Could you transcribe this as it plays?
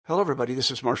Hello, everybody. This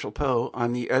is Marshall Poe.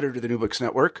 I'm the editor of the New Books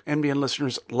Network. NBN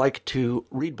listeners like to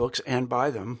read books and buy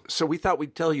them. So we thought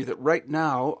we'd tell you that right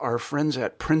now, our friends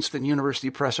at Princeton University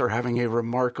Press are having a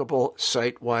remarkable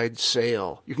site-wide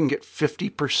sale. You can get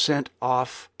 50%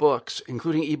 off books,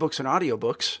 including ebooks and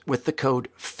audiobooks, with the code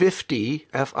 50,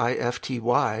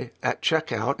 F-I-F-T-Y, at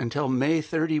checkout until May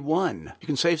 31. You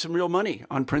can save some real money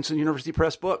on Princeton University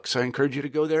Press books. I encourage you to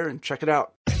go there and check it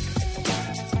out.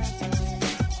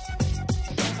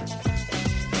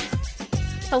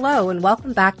 Hello, and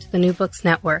welcome back to the New Books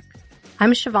Network.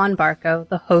 I'm Siobhan Barco,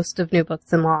 the host of New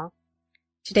Books in Law.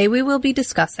 Today we will be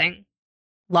discussing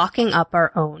Locking Up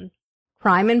Our Own,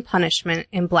 Crime and Punishment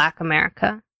in Black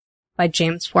America by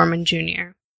James Forman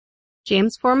Jr.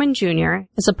 James Forman Jr.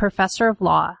 is a professor of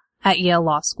law at Yale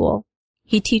Law School.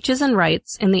 He teaches and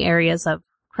writes in the areas of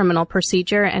criminal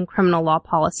procedure and criminal law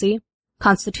policy,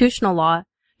 constitutional law,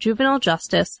 juvenile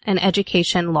justice, and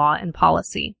education law and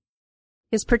policy.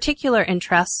 His particular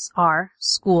interests are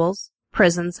schools,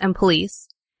 prisons, and police,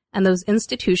 and those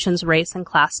institutions' race and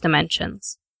class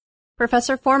dimensions.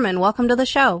 Professor Forman, welcome to the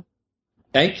show.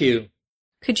 Thank you.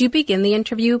 Could you begin the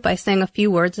interview by saying a few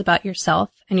words about yourself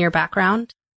and your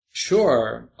background?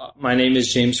 Sure. My name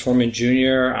is James Forman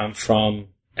Jr. I'm from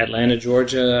Atlanta,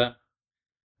 Georgia.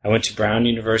 I went to Brown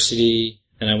University,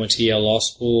 and I went to Yale Law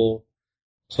School.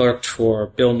 Clerked for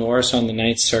Bill Norris on the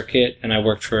Ninth Circuit, and I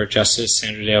worked for Justice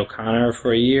Sandra Day O'Connor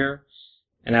for a year.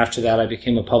 And after that, I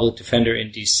became a public defender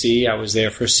in D.C. I was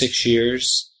there for 6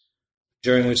 years,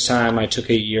 during which time I took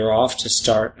a year off to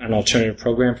start an alternative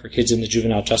program for kids in the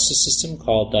juvenile justice system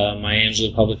called Maya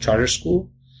Angelou Public Charter School.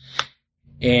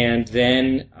 And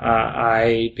then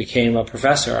I became a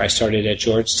professor. I started at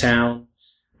Georgetown.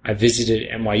 I visited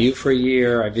NYU for a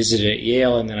year. I visited at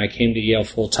Yale, and then I came to Yale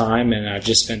full-time, and I've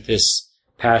just spent this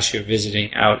past year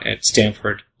visiting out at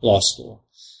Stanford Law School.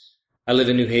 I live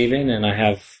in New Haven, and I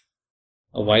have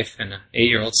a wife and an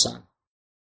 8-year-old son.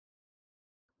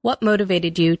 What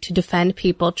motivated you to defend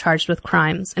people charged with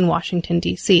crimes in Washington,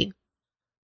 D.C.?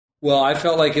 Well, I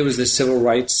felt like it was the civil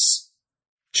rights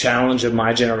challenge of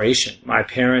my generation. My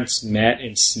parents met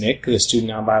in SNCC, the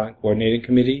Student Nonviolent Coordinating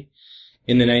Committee,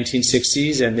 in the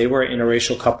 1960s, and they were an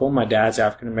interracial couple. My dad's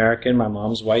African-American, my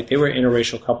mom's white. They were an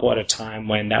interracial couple at a time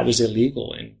when that was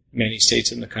illegal in many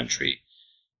states in the country.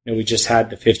 You know, we just had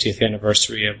the 50th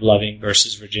anniversary of Loving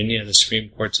versus Virginia, the Supreme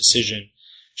Court decision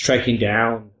striking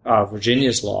down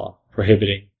Virginia's law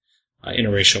prohibiting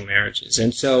interracial marriages.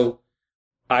 And so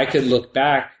I could look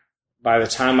back by the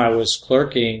time I was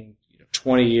clerking,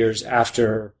 20 years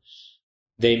after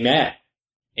they met,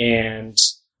 and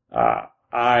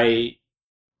I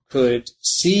could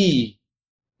see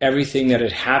everything that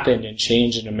had happened and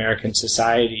changed in American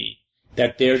society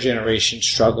that their generation's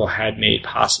struggle had made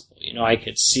possible. You know, I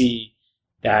could see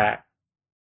that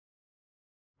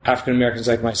African Americans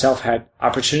like myself had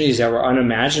opportunities that were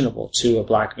unimaginable to a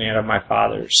black man of my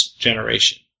father's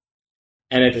generation.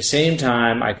 And at the same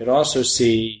time, I could also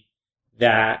see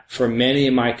that for many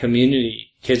in my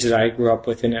community, kids that I grew up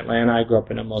with in Atlanta, I grew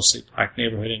up in a mostly black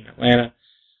neighborhood in Atlanta,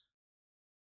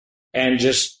 and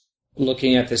just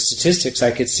looking at the statistics,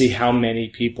 I could see how many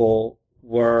people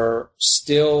were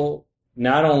still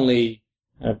not only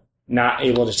not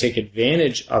able to take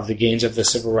advantage of the gains of the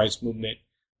civil rights movement,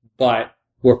 but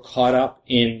were caught up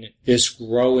in this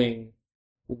growing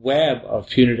web of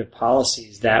punitive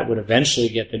policies that would eventually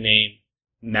get the name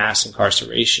mass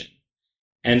incarceration.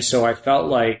 And so I felt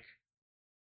like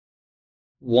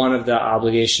one of the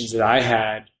obligations that I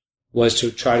had was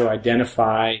to try to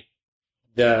identify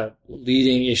the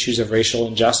leading issues of racial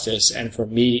injustice, and for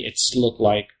me, it's looked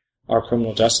like our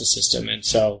criminal justice system. And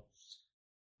so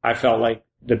I felt like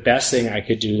the best thing I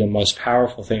could do, the most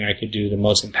powerful thing I could do, the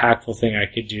most impactful thing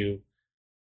I could do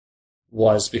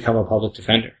was become a public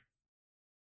defender.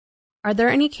 Are there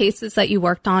any cases that you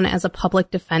worked on as a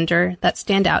public defender that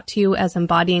stand out to you as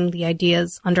embodying the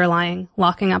ideas underlying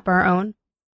locking up our own?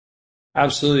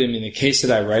 Absolutely. I mean, the case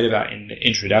that I write about in the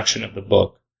introduction of the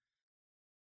book,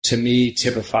 to me,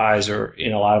 typifies, or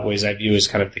in a lot of ways I view as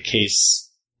kind of the case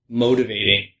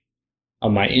motivating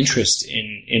of my interest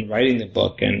in writing the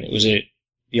book. And it was a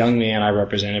young man I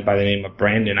represented by the name of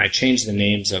Brandon. I changed the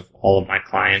names of all of my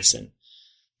clients and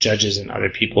judges and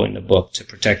other people in the book to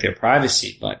protect their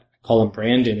privacy, but I call him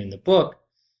Brandon in the book.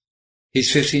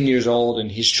 He's 15 years old,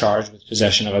 and he's charged with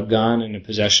possession of a gun and the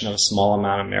possession of a small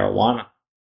amount of marijuana.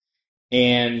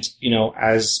 And, you know,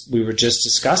 as we were just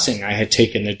discussing, I had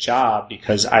taken the job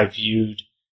because I viewed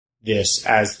this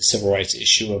as the civil rights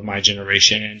issue of my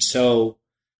generation. And so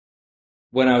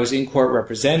when I was in court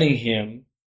representing him,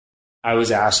 I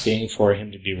was asking for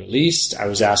him to be released. I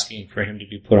was asking for him to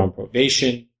be put on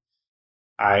probation.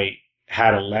 I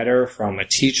had a letter from a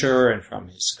teacher and from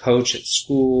his coach at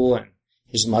school, and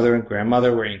his mother and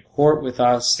grandmother were in court with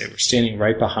us. They were standing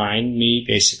right behind me,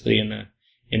 basically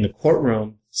in the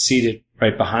courtroom, seated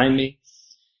right behind me.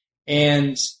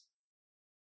 And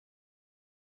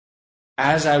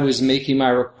as I was making my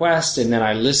request, and then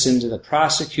I listened to the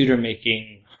prosecutor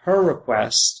making her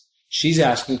request, she's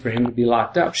asking for him to be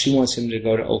locked up. She wants him to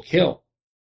go to Oak Hill,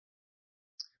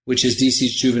 which is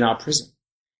DC's juvenile prison.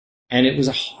 And it was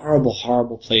a horrible,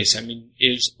 horrible place. I mean, it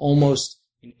was almost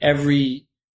in every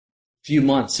few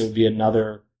months there would be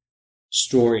another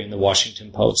story in the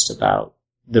Washington Post about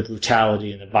the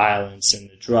brutality and the violence and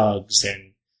the drugs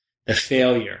and the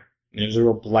failure. I mean, it was a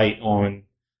real blight on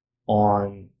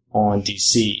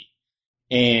DC.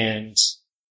 And,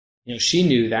 she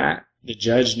knew that. The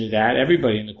judge knew that.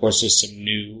 Everybody in the court system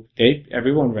knew.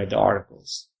 Everyone read the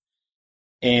articles.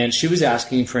 And she was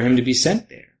asking for him to be sent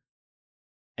there.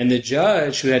 And the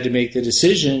judge who had to make the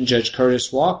decision, Judge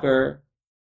Curtis Walker,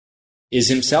 is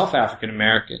himself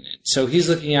African-American. So he's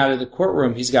looking out of the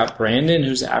courtroom. He's got Brandon,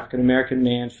 who's an African-American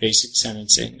man facing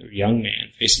sentencing, or young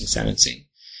man facing sentencing.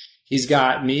 He's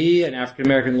got me, an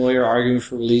African-American lawyer, arguing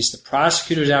for release. The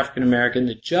prosecutor is African-American.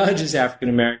 The judge is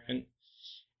African-American.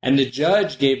 And the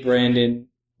judge gave Brandon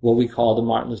what we call the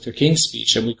Martin Luther King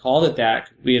speech. And we called it that.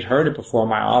 We had heard it before in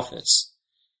my office.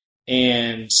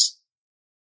 And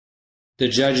the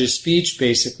judge's speech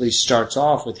basically starts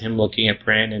off with him looking at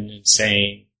Brandon and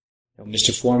saying,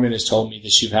 Mr. Foreman has told me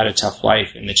that you've had a tough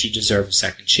life and that you deserve a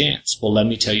second chance. Well, let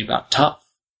me tell you about tough.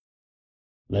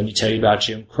 Let me tell you about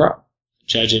Jim Crow. The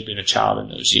judge had been a child in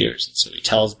those years. And so he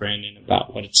tells Brandon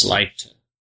about what it's like to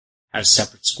have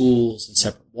separate schools and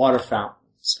separate water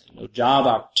fountains and no job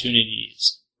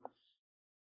opportunities.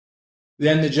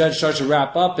 Then the judge starts to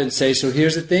wrap up and say, so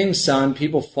here's the thing, son.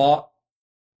 People fought,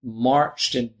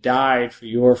 marched, and died for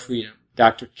your freedom.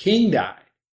 Dr. King died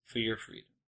for your freedom.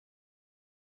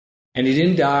 And he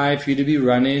didn't die for you to be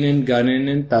running and gunning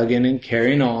and thugging and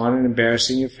carrying on and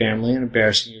embarrassing your family and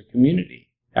embarrassing your community.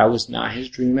 That was not his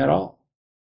dream at all.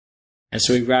 And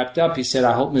so he wrapped up. He said,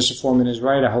 I hope Mr. Foreman is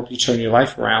right. I hope you turn your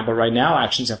life around. But right now,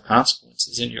 actions have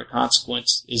consequences, and your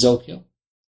consequence is Oak Hill.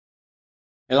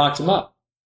 They locked him up.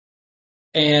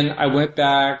 And I went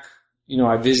back.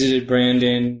 I visited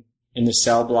Brandon in the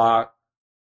cell block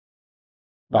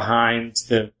behind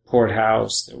the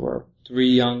courthouse. There were 3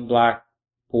 young black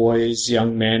boys,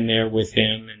 young men there with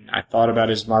him, and I thought about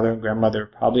his mother and grandmother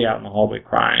probably out in the hallway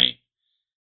crying.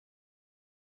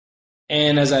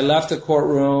 And as I left the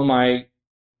courtroom, I,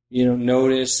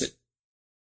 noticed that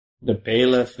the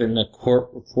bailiff and the court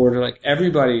reporter, like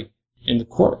everybody in the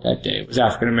court that day was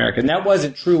African American. That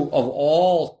wasn't true of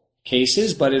all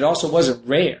cases, but it also wasn't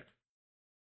rare.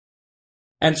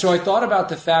 And so I thought about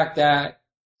the fact that,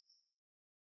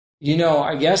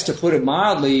 I guess to put it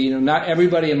mildly, not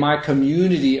everybody in my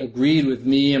community agreed with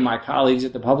me and my colleagues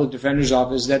at the Public Defender's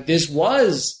Office that this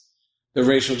was the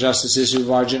racial justice issue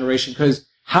of our generation, because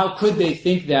how could they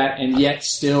think that and yet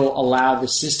still allow the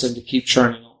system to keep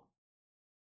churning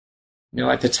on?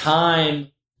 At the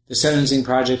time, the Sentencing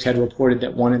Project had reported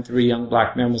that 1 in 3 young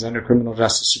black men was under criminal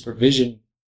justice supervision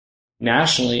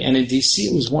nationally, and in D.C.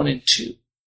 it was 1 in 2.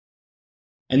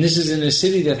 And this is in a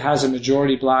city that has a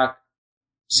majority black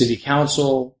city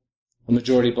council, a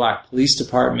majority black police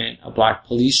department, a black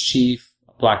police chief,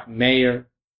 a black mayor.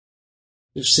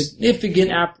 There's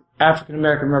significant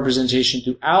African-American representation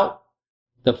throughout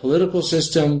the political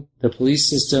system, the police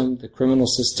system, the criminal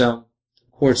system,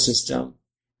 the court system,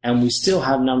 and we still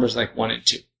have numbers like 1 in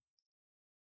 2.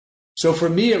 So for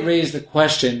me, it raised the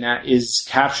question that is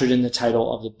captured in the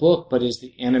title of the book, but is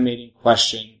the animating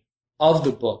question of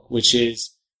the book, which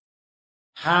is,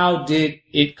 how did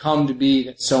it come to be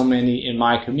that so many in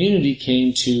my community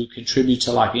came to contribute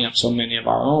to locking up so many of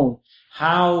our own?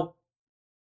 How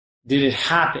did it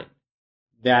happen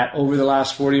that over the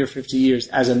last 40 or 50 years,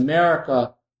 as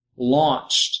America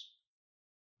launched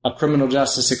a criminal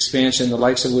justice expansion, the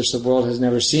likes of which the world has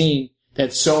never seen,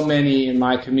 that so many in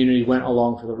my community went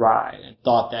along for the ride and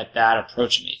thought that that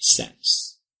approach made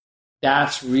sense?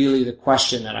 That's really the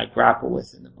question that I grapple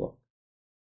with in the book.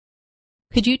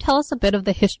 Could you tell us a bit of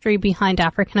the history behind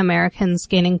African Americans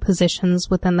gaining positions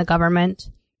within the government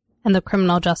and the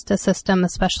criminal justice system,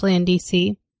 especially in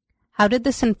D.C.? How did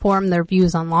this inform their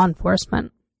views on law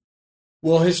enforcement?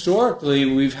 Well, historically,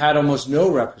 we've had almost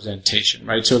no representation,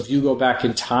 right? So if you go back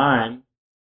in time,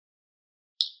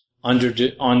 under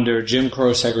Jim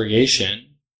Crow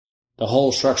segregation, the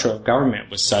whole structure of government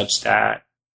was such that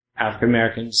African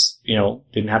Americans,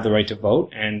 didn't have the right to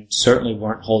vote and certainly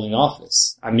weren't holding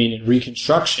office. I mean, in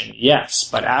Reconstruction, yes,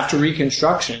 but after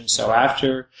Reconstruction, so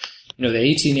after the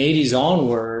 1880s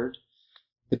onward,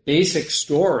 the basic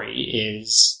story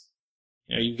is,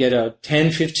 you get a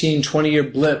 10, 15, 20-year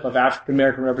blip of African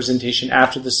American representation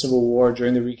after the Civil War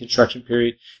during the Reconstruction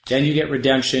period. Then you get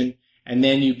redemption, and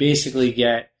then you basically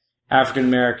get African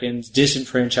Americans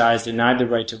disenfranchised, denied the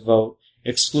right to vote,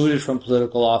 excluded from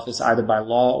political office either by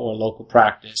law or local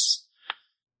practice.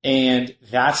 And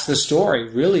that's the story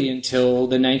really until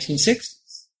the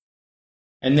 1960s.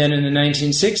 And then in the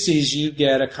 1960s, you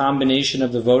get a combination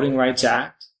of the Voting Rights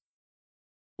Act,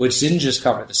 which didn't just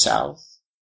cover the South,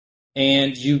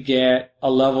 and you get a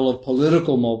level of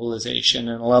political mobilization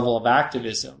and a level of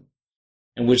activism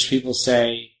in which people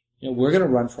say, we're going to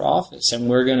run for office and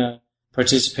we're going to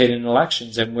participate in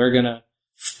elections and we're going to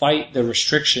fight the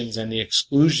restrictions and the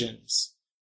exclusions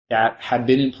that had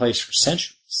been in place for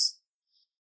centuries.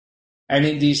 And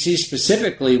in D.C.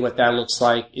 specifically, what that looks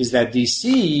like is that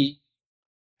D.C.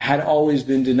 had always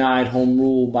been denied home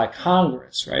rule by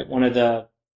Congress, right? One of the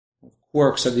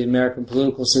quirks of the American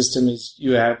political system is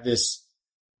you have this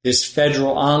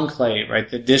federal enclave, right?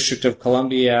 The District of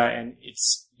Columbia, and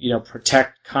it's,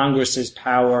 protect Congress's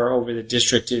power over the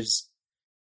district is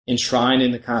enshrined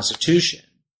in the Constitution.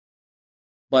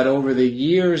 But over the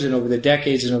years and over the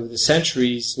decades and over the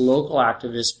centuries, local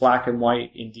activists, black and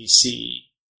white in D.C.,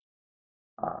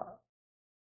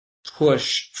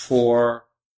 push for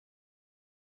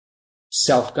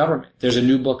self-government. There's a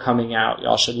new book coming out.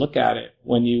 Y'all should look at it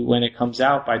when it comes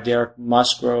out, by Derek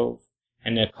Musgrove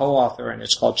and a co-author, and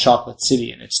it's called Chocolate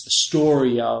City, and it's the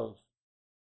story of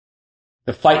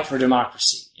the fight for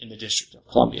democracy in the District of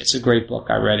Columbia. It's a great book.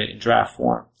 I read it in draft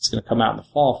form. It's going to come out in the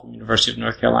fall from University of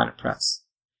North Carolina Press.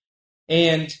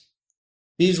 And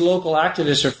these local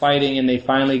activists are fighting, and they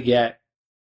finally get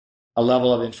a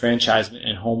level of enfranchisement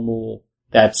and home rule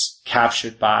that's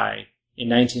captured by, in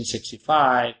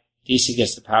 1965, D.C.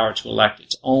 gets the power to elect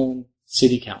its own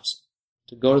city council,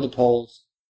 to go to the polls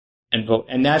and vote.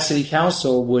 And that city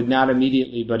council would not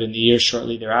immediately, but in the years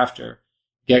shortly thereafter,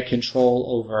 get control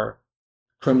over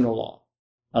criminal law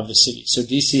of the city. So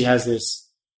D.C. has this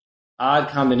odd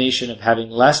combination of having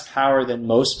less power than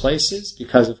most places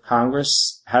because of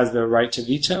Congress has the right to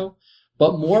veto,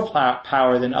 but more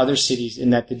power than other cities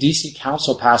in that the D.C.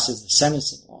 council passes the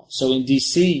sentencing law. So in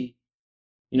D.C.,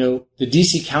 the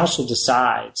D.C. council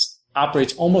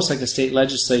operates almost like a state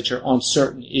legislature on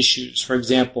certain issues. For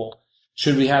example,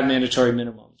 should we have mandatory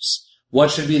minimums?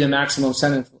 What should be the maximum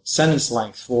sentence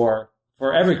length for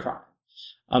every crime?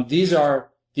 These are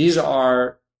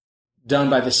done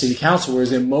by the city council,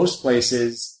 whereas in most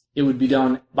places it would be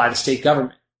done by the state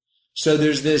government. So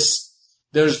there's this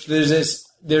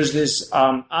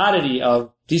oddity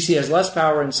of DC has less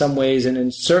power in some ways and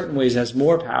in certain ways has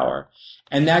more power.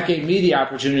 And that gave me the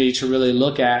opportunity to really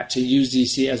to use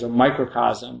DC as a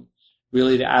microcosm,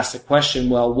 really to ask the question,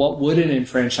 well, what would an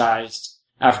enfranchised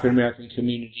African-American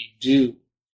community do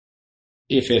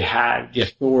if it had the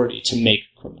authority to make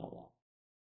criminal law?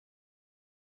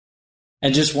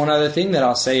 And just one other thing that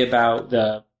I'll say about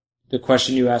the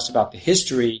question you asked about the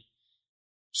history.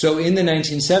 So in the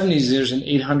 1970s, there's an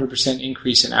 800%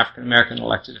 increase in African-American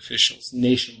elected officials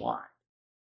nationwide.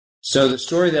 So the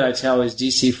story that I tell is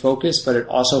DC focused, but it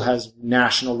also has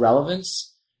national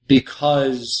relevance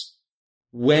because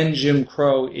when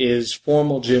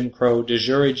formal Jim Crow, de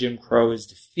jure Jim Crow is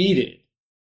defeated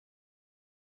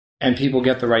and people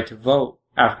get the right to vote,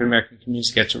 African-American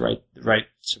communities get the right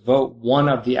to vote, one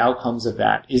of the outcomes of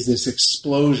that is this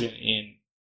explosion in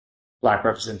black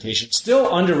representation. Still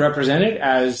underrepresented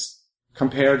as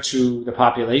compared to the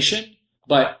population,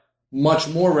 but much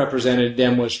more represented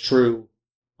than was true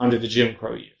under the Jim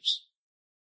Crow years.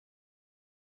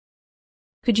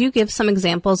 Could you give some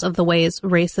examples of the ways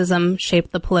racism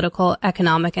shaped the political,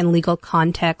 economic, and legal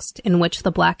context in which the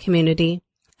black community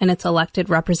and its elected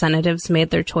representatives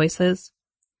made their choices?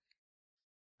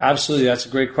 Absolutely. That's a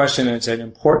great question, and it's an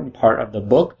important part of the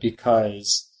book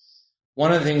because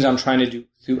one of the things I'm trying to do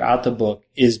throughout the book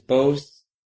is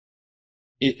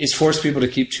it's force people to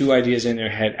keep two ideas in their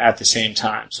head at the same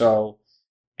time.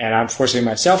 And I'm forcing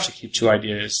myself to keep two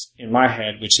ideas in my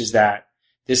head, which is that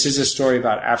this is a story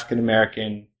about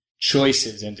African-American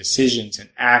choices and decisions and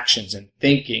actions and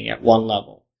thinking at one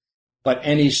level. But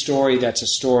any story that's a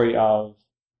story of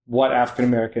what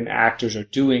African-American actors are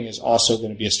doing is also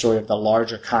going to be a story of the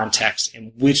larger context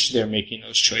in which they're making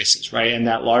those choices, right? And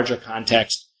that larger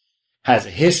context has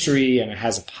a history and it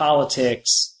has a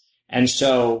politics. And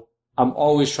so I'm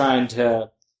always trying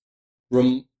to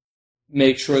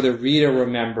make sure the reader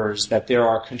remembers that there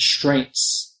are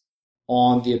constraints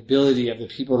on the ability of the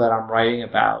people that I'm writing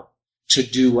about to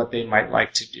do what they might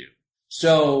like to do.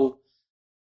 So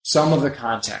some of the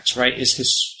context, right, is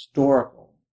historical.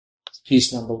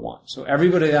 Piece number one. So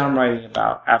everybody that I'm writing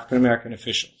about, African-American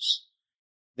officials,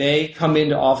 they come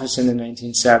into office in the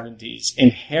 1970s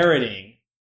inheriting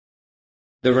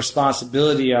the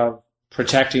responsibility of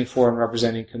protecting for and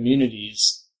representing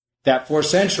communities that for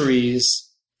centuries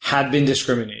had been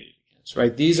discriminated against,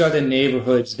 right? These are the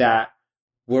neighborhoods that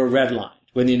were redlined.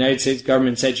 When the United States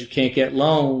government said you can't get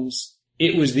loans,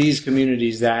 it was these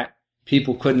communities that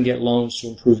people couldn't get loans to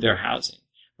improve their housing,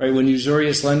 right? When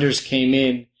usurious lenders came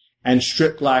in and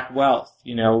stripped black wealth,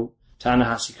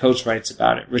 Ta-Nehisi Coates writes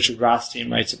about it, Richard Rothstein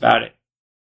writes about it.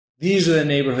 These are the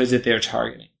neighborhoods that they're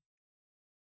targeting.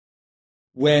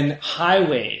 When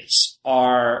highways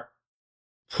are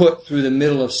put through the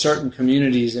middle of certain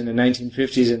communities in the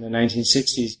 1950s and the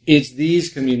 1960s, it's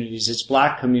these communities, it's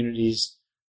black communities,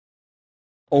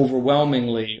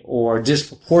 overwhelmingly or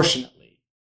disproportionately,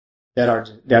 that are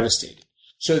devastated.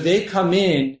 So they come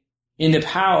into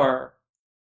power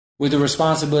with the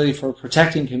responsibility for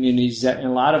protecting communities that in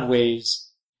a lot of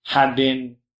ways had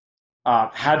the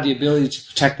ability to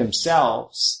protect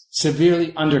themselves,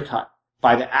 severely undercut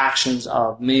by the actions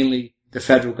of mainly the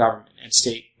federal government and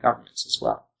state governments as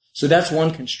well. So that's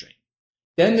one constraint.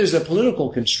 Then there's a political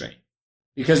constraint,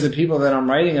 because the people that I'm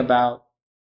writing about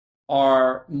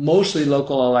are mostly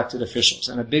local elected officials.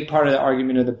 And a big part of the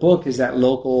argument of the book is that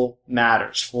local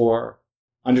matters for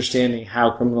understanding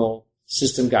how criminal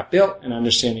system got built and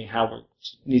understanding how we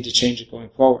need to change it going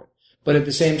forward. But at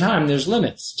the same time, there's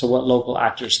limits to what local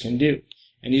actors can do.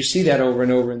 And you see that over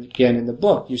and over again in the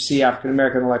book. You see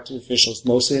African-American elected officials,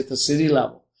 mostly at the city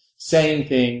level, saying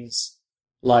things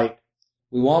like,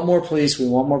 we want more police, we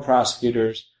want more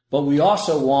prosecutors, but we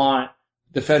also want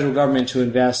the federal government to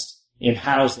invest in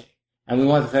housing. And we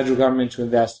want the federal government to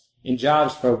invest in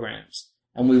jobs programs.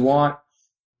 And we want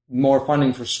more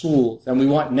funding for schools. And we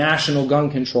want national gun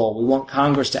control. We want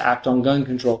Congress to act on gun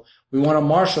control. We want a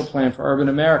Marshall Plan for urban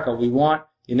America. We want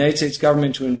the United States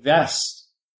government to invest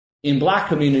in black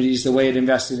communities the way it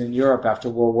invested in Europe after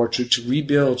World War II, to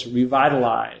rebuild, to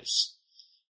revitalize.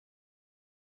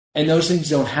 And those things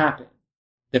don't happen.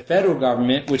 The federal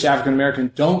government, which African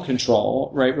Americans don't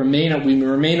control, right, we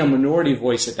remain a minority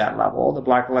voice at that level. The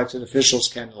black elected officials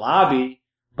can lobby,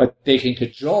 but they can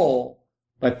cajole,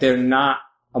 but they're not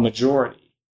a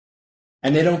majority.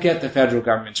 And they don't get the federal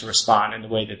government to respond in the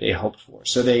way that they hoped for.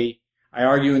 So I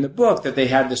argue in the book that they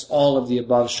had this all of the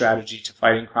above strategy to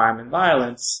fighting crime and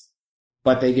violence,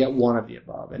 but they get one of the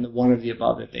above. And the one of the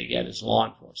above that they get is law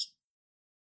enforcement.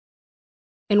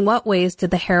 In what ways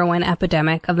did the heroin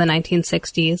epidemic of the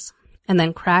 1960s, and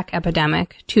then crack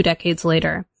epidemic 2 decades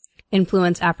later,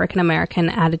 influence African American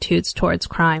attitudes towards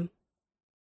crime?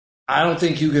 I don't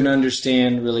think you can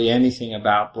understand really anything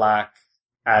about black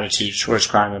attitudes towards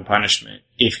crime and punishment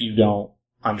if you don't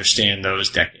understand those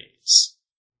decades.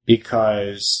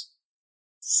 Because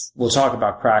we'll talk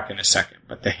about crack in a second,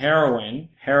 but the heroin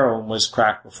was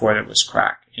crack before it was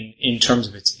crack in terms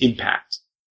of its impact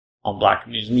on black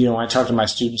communities. I talked to my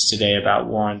students today about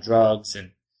war on drugs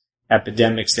and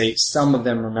epidemics. Some of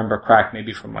them remember crack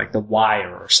maybe from like The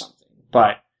Wire or something,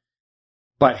 but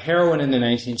heroin in the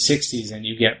 1960s and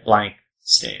you get blank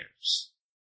stares.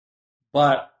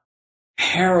 But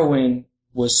heroin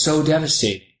was so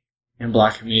devastating in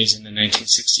black communities in the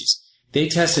 1960s. They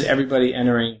tested everybody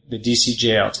entering the DC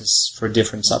jail for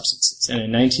different substances. And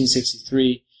in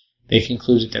 1963, they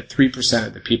concluded that 3%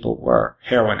 of the people were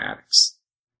heroin addicts.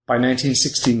 By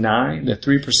 1969, the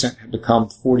 3% had become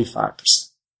 45%.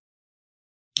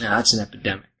 Now, that's an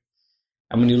epidemic.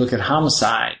 And when you look at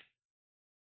homicide,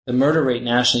 the murder rate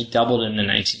nationally doubled in the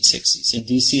 1960s. In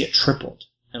DC, it tripled.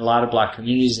 In a lot of black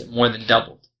communities, it more than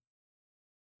doubled.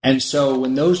 And so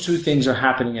when those two things are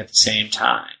happening at the same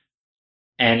time,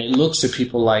 and it looks to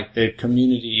people like the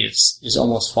community is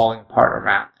almost falling apart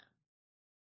around them.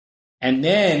 And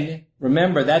then,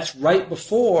 remember, that's right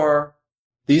before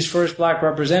these first black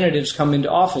representatives come into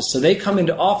office. So they come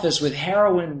into office with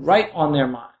heroin right on their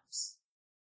minds.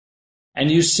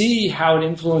 And you see how it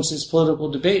influences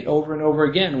political debate over and over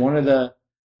again. One of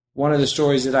the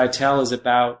stories that I tell is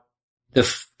about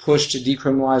the push to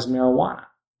decriminalize marijuana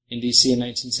in DC in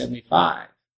 1975.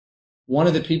 One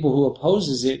of the people who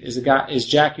opposes it is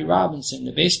Jackie Robinson,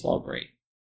 the baseball great.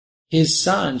 His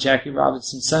son, Jackie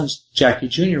Robinson's son, Jackie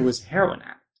Jr., was a heroin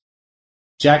addict.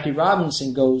 Jackie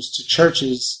Robinson goes to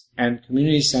churches and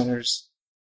community centers,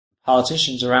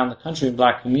 politicians around the country in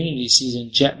black communities. He's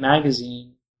in Jet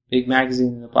magazine, big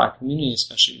magazine in the black community,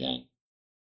 especially then.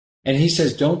 And he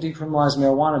says, don't decriminalize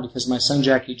marijuana because my son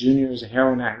Jackie Jr. is a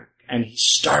heroin addict, and he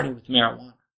started with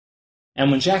marijuana. And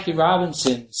when Jackie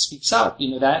Robinson speaks up,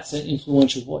 that's an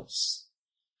influential voice.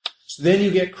 So then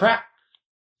you get crack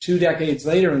 2 decades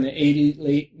later in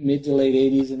the mid to late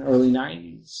 80s and early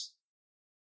 90s.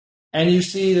 And you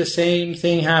see the same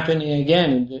thing happening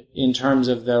again in terms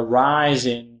of the rise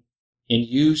in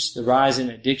use, the rise in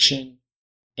addiction,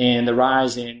 and the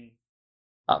rise in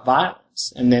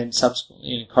violence, and then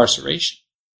subsequently in incarceration.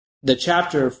 The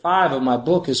chapter 5 of my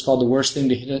book is called The Worst Thing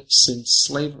to Hit Us Since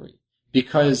Slavery,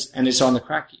 and it's on the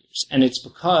crack years. And it's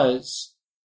because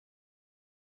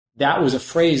that was a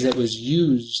phrase that was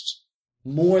used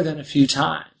more than a few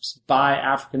times by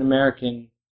African American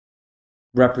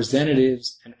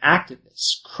representatives and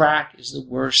activists. Crack is the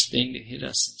worst thing to hit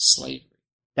us since slavery.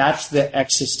 That's the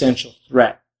existential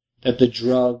threat that the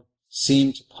drug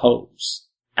seemed to pose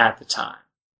at the time.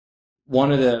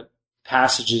 One of the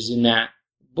passages in that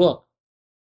book,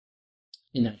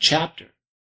 in that chapter,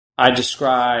 I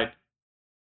describe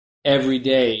every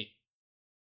day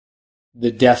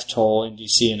the death toll in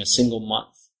DC in a single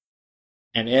month.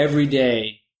 And every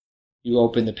day you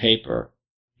open the paper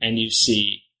and you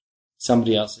see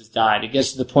somebody else has died. It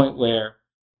gets to the point where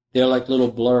they're like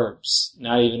little blurbs,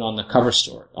 not even on the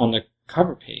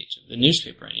cover page of the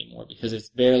newspaper anymore, because it's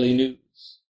barely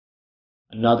news.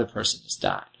 Another person has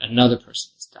died. Another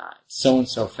person has died.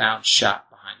 So-and-so found shot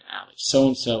behind the alley.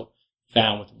 So-and-so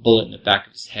found with a bullet in the back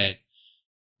of his head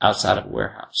outside of a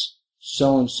warehouse.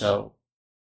 So-and-so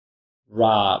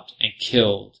robbed and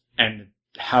killed and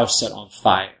the house set on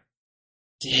fire.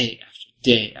 Day after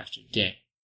day after day.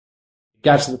 It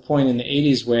got to the point in the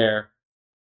 80s where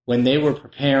when they were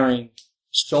preparing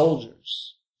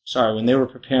when they were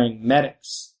preparing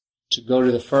medics to go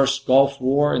to the first Gulf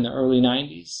War in the early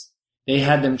 90s, they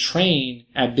had them train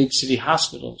at big city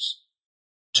hospitals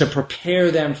to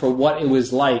prepare them for what it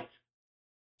was like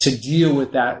to deal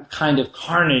with that kind of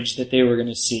carnage that they were going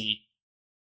to see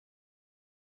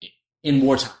in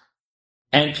wartime.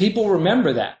 And people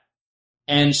remember that.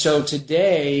 And so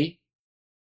today,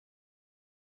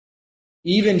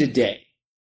 even today,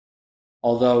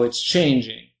 although it's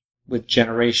changing with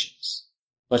generations,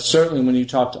 but certainly when you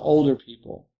talk to older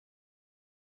people,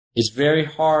 it's very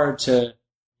hard to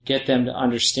get them to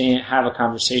understand, have a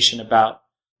conversation about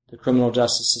the criminal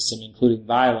justice system, including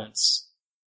violence,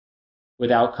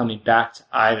 without coming back to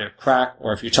either crack,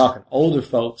 or if you're talking older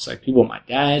folks, like people my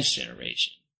dad's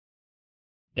generation,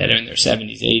 that are in their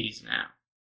 70s, 80s now,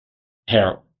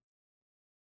 heroin.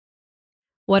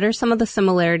 What are some of the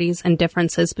similarities and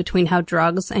differences between how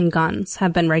drugs and guns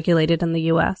have been regulated in the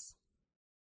U.S.?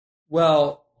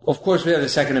 Well, of course, we have the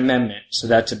Second Amendment, so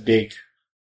that's a big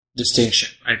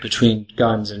distinction, right, between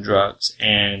guns and drugs,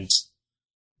 and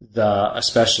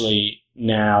especially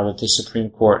now that the Supreme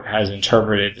Court has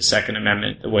interpreted the Second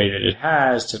Amendment the way that it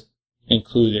has to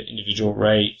include the individual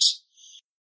right,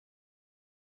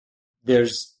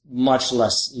 there's much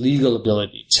less legal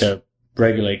ability to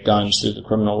regulate guns through the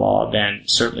criminal law than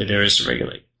certainly there is to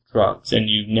regulate drugs. And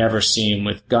you never see them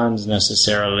with guns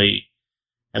necessarily,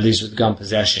 at least with gun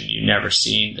possession, you never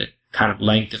seen the kind of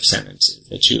length of sentences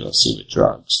that you'll see with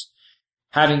drugs.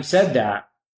 Having said that,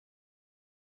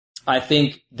 I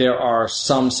think there are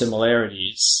some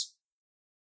similarities.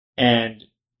 And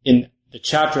in the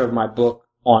chapter of my book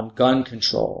on gun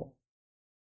control,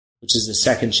 which is the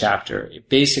second chapter, it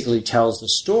basically tells the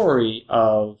story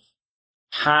of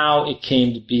how it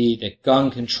came to be that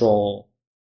gun control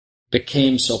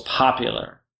became so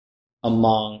popular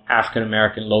among African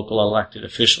American local elected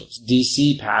officials.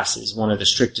 D.C. passes one of the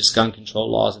strictest gun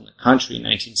control laws in the country in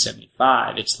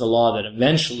 1975. It's the law that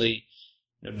eventually,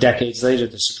 decades later,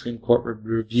 the Supreme Court would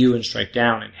review and strike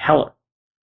down in Heller,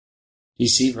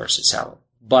 D.C. versus Heller.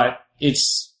 But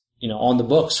it's, on the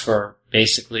books for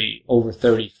basically over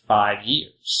 35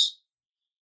 years.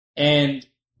 And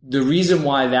the reason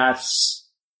why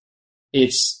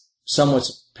it's somewhat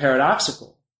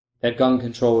paradoxical that gun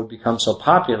control would become so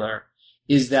popular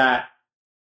is that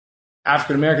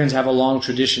African Americans have a long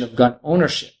tradition of gun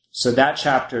ownership. So that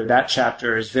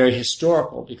chapter is very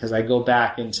historical, because I go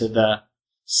back into the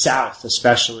South,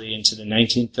 especially into the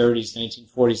 1930s,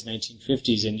 1940s,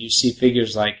 1950s, and you see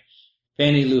figures like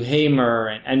Fannie Lou Hamer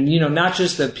and not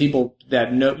just the people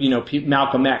that know,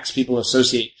 Malcolm X, people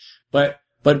associate, but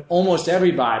almost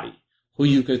everybody who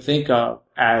you could think of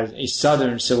as a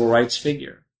Southern civil rights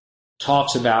figure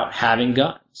talks about having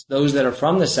guns. Those that are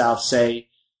from the South say,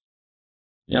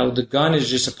 the gun is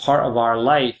just a part of our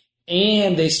life.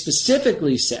 And they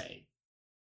specifically say,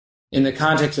 in the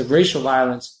context of racial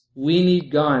violence, we need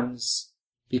guns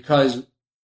because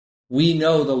we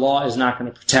know the law is not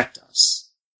going to protect us.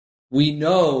 We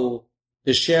know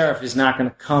the sheriff is not going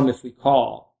to come if we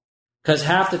call. Because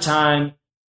half the time,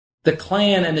 the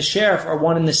Klan and the sheriff are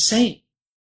one and the same.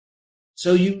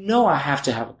 So I have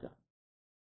to have a gun.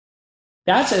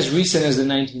 That's as recent as the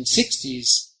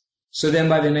 1960s. So then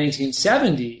by the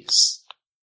 1970s,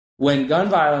 when gun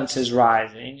violence is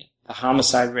rising, the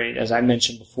homicide rate, as I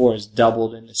mentioned before, is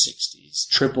doubled in the 60s,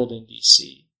 tripled in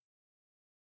D.C.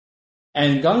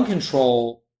 And gun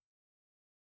control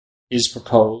is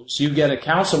proposed. You get a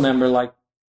council member like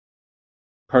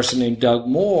a person named Doug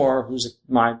Moore, who's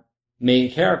my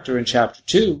main character in Chapter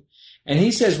 2, and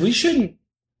he says we shouldn't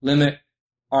limit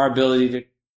our ability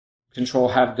to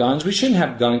have guns. We shouldn't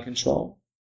have gun control.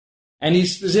 And he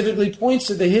specifically points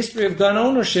to the history of gun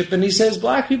ownership, and he says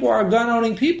black people are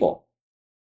gun-owning people.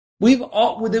 We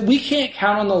can't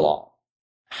count on the law.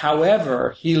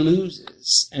 However, he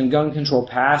loses, and gun control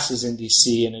passes in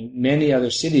D.C. and in many other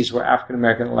cities where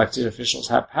African-American elected officials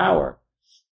have power.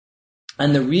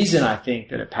 And the reason I think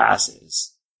that it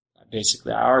passes,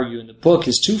 basically I argue in the book,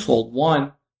 is twofold.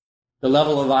 One, the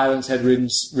level of violence had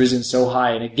risen so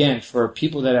high, and again, for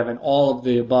people that have an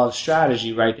all-of-the-above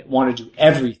strategy, right, that want to do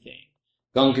everything,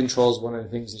 gun control is one of the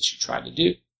things that you try to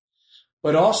do.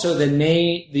 But also the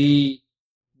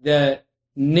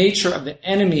nature of the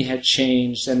enemy had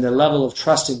changed and the level of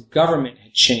trust in government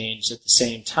had changed at the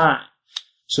same time.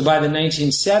 So by the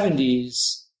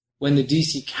 1970s, when the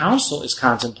D.C. Council is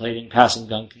contemplating passing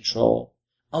gun control,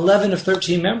 11 of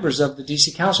 13 members of the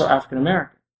D.C. Council are African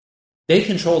American. They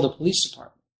control the police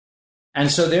department.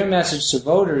 And so their message to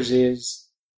voters is,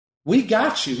 we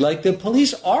got you. Like, the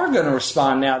police are going to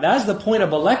respond now. That's the point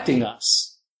of electing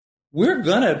us. We're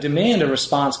going to demand a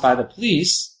response by the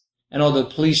police. And although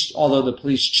the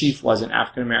police chief wasn't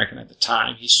African American at the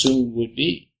time, he soon would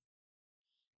be.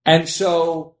 And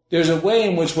so there's a way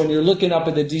in which when you're looking up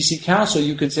at the D.C. Council,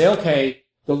 you could say, okay,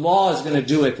 the law is going to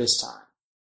do it this time.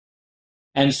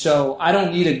 And so I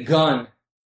don't need a gun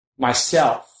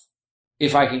myself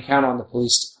if I can count on the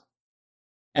police to come.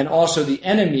 And also the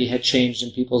enemy had changed in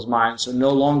people's minds. So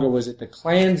no longer was it the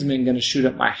Klansman going to shoot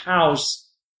up my house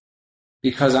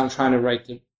because I'm trying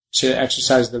to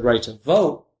exercise the right to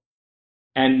vote.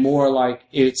 And more like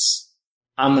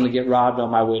I'm going to get robbed on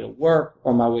my way to work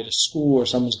or my way to school, or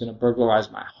someone's going to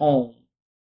burglarize my home.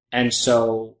 And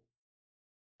so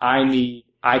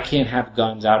I can't have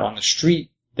guns out on the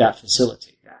street that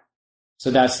facilitate that.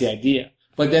 So that's the idea.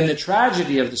 But then the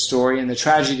tragedy of the story and the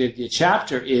tragedy of the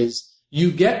chapter is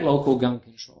you get local gun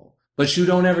control, but you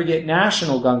don't ever get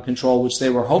national gun control, which they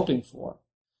were hoping for.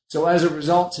 So as a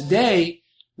result, today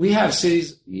we have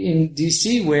cities in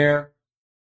D.C. where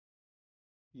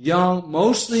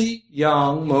mostly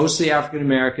African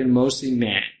American, mostly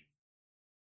men,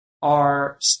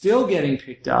 are still getting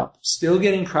picked up, still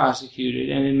getting prosecuted,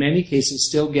 and in many cases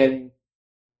still getting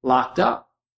locked up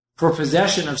for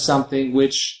possession of something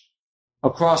which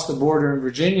across the border in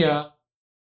Virginia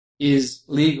is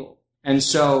legal. And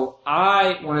so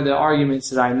one of the arguments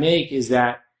that I make is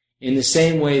that in the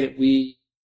same way that we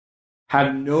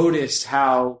have noticed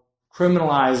how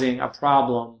criminalizing a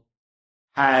problem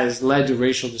has led to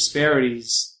racial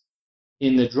disparities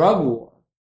in the drug war,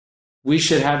 we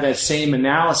should have that same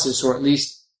analysis, or at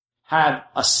least have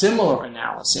a similar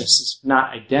analysis,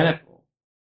 not identical,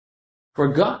 for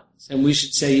guns. And we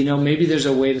should say, maybe there's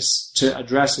a way to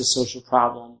address this social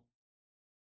problem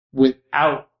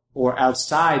without or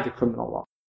outside the criminal law.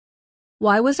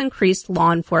 Why was increased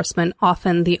law enforcement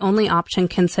often the only option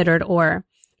considered, or,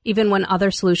 even when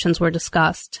other solutions were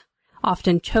discussed,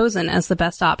 often chosen as the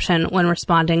best option when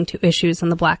responding to issues in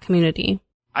the Black community?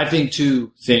 I think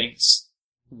two things.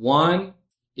 One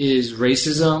is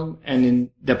racism, and in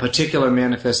the particular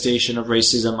manifestation of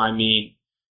racism, I mean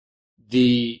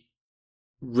the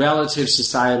relative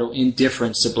societal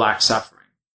indifference to Black suffering.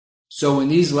 So when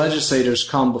these legislators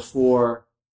come to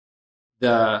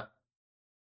the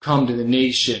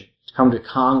nation, come to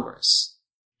Congress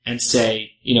and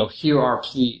say, here are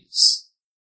pleas.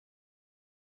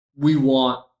 We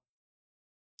want,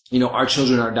 our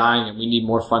children are dying and we need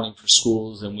more funding for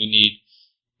schools, and we need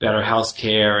better health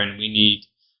care, and we need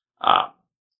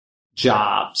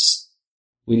jobs.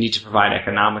 We need to provide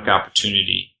economic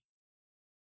opportunity.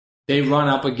 They run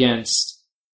up against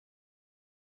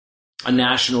a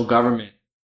national government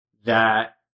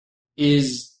that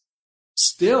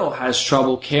still has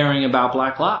trouble caring about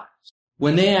Black lives.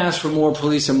 When they ask for more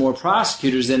police and more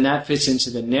prosecutors, then that fits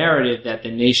into the narrative that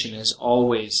the nation has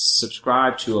always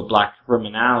subscribed to of Black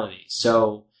criminality.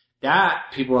 So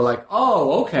that people are like,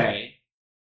 oh, okay.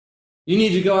 You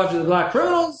need to go after the Black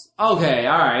criminals? Okay,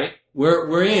 all right.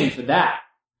 We're in for that.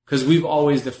 Because we've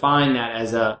always defined that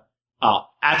as a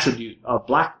attribute of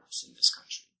Blackness in this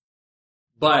country.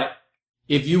 But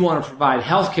if you want to provide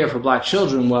health care for Black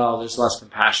children, well, there's less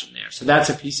compassion there. So that's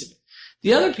a piece of it.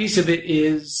 The other piece of it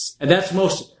is, and that's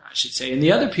most of it, I should say. And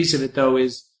the other piece of it, though,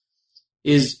 is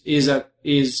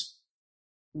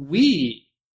we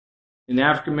in the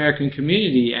African American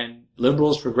community and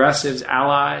liberals, progressives,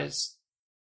 allies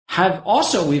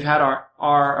we've had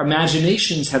our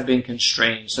imaginations have been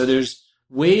constrained. So there's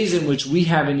ways in which we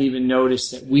haven't even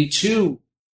noticed that we too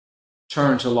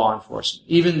turn to law enforcement.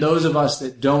 Even those of us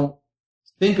that don't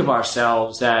think of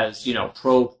ourselves as,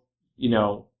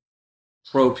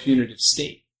 pro punitive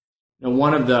state.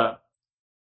 One of the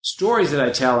stories that I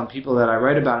tell and people that I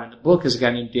write about in the book is a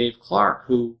guy named Dave Clark,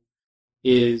 who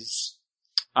is,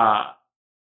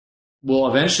 will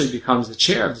eventually becomes the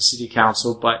chair of the city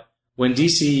council. But when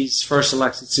DC's first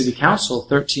elected city council,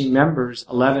 13 members,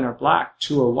 11 are black,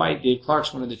 2 are white. Dave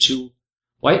Clark's one of the 2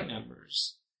 white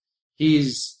members.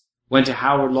 He's went to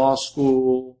Howard Law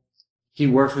School. He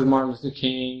worked with Martin Luther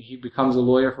King. He becomes a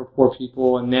lawyer for poor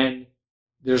people. And then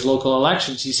there's local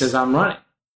elections. He says, I'm running.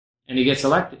 And he gets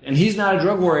elected. And he's not a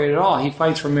drug warrior at all. He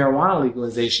fights for marijuana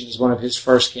legalization as one of his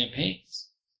first campaigns.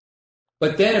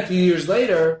 But then a few years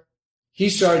later, he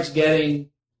starts getting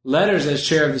letters as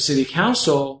chair of the city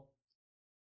council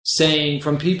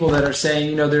from people that are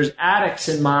saying, there's addicts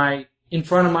in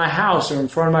front of my house or in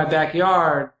front of my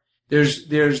backyard. There's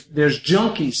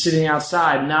junkies sitting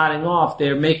outside nodding off.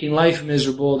 They're making life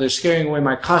miserable. They're scaring away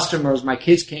my customers. My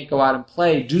kids can't go out and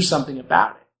play. Do something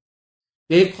about it.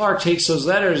 Dave Clark takes those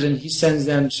letters and he sends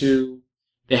them to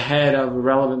the head of a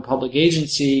relevant public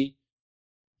agency.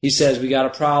 He says, we got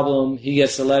a problem. He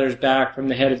gets the letters back from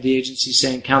the head of the agency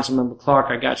saying, Councilmember Clark,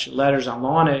 I got your letters. I'm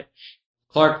on it.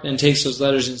 Clark then takes those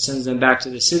letters and sends them back to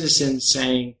the citizens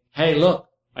saying, hey, look,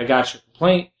 I got your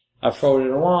complaint. I forwarded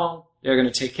it along. They're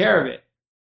going to take care of it.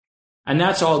 And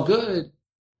that's all good.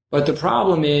 But the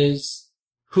problem is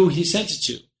who he sent it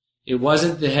to. It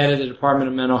wasn't the head of the Department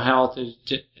of Mental Health,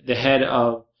 the head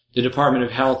of the Department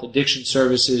of Health, Addiction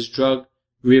Services, Drug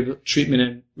Treatment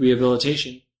and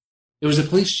Rehabilitation. It was the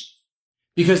police chief.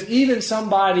 Because even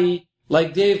somebody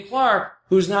like Dave Clark,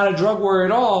 who's not a drug warrior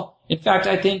at all, in fact,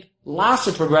 I think lots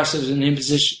of progressives in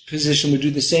his position would do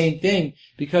the same thing.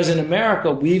 Because in America,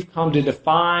 we've come to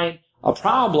define a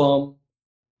problem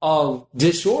of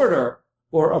disorder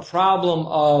or a problem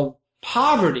of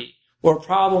poverty or a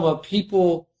problem of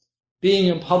people being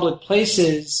in public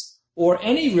places or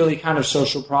any really kind of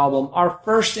social problem. Our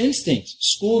first instinct,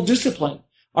 school discipline,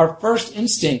 our first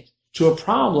instinct to a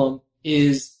problem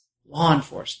is law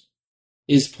enforcement,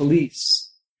 is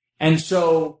police. And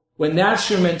so when that's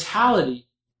your mentality,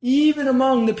 even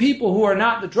among the people who are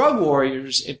not the drug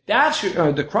warriors, if that's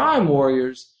the crime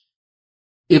warriors,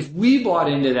 if we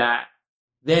bought into that,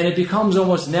 then it becomes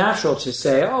almost natural to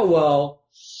say, oh, well,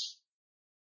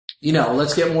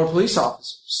 let's get more police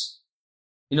officers.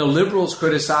 Liberals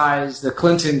criticized the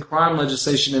Clinton crime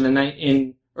legislation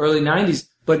in early 90s,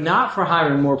 but not for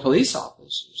hiring more police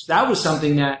officers. That was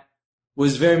something that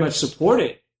was very much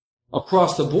supported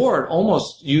across the board,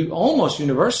 almost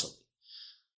universally.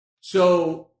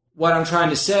 So what I'm trying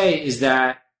to say is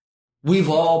that we've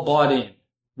all bought in.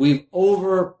 We've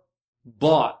overbought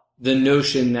the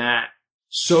notion that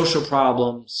social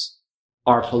problems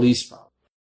are police problems.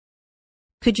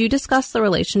 Could you discuss the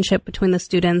relationship between the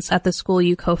students at the school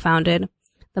you co-founded,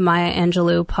 the Maya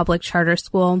Angelou Public Charter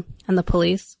School, and the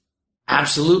police?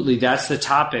 Absolutely. That's the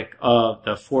topic of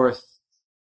the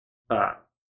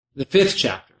fifth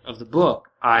chapter of the book.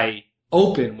 I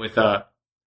open with a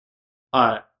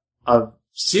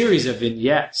series of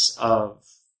vignettes of,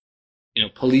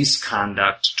 police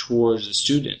conduct towards the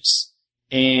students.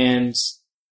 And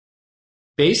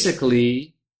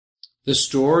basically, the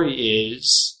story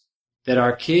is that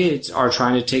our kids are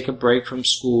trying to take a break from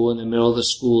school in the middle of the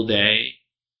school day.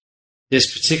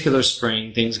 This particular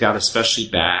spring, things got especially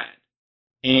bad.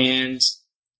 And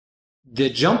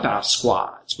the jump out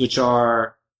squads, which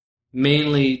are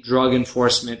mainly drug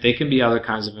enforcement, they can be other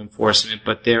kinds of enforcement,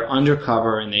 but they're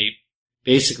undercover and they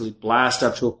basically blast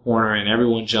up to a corner and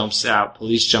everyone jumps out,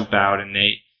 police jump out and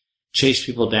they chase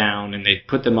people down and they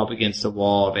put them up against the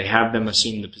wall. They have them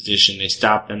assume the position. They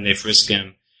stop them. They frisk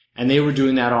them. And they were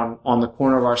doing that on the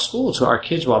corner of our school to our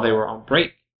kids while they were on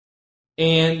break.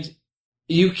 And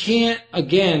you can't,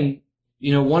 again,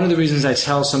 one of the reasons I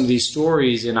tell some of these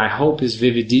stories, and I hope is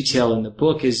vivid detail in the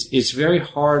book, is it's very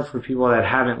hard for people that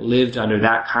haven't lived under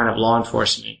that kind of law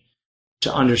enforcement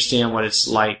to understand what it's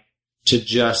like to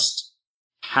just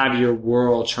have your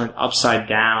world turned upside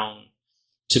down,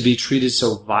 to be treated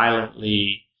so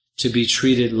violently, to be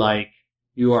treated like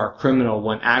you are a criminal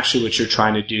when actually what you're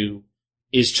trying to do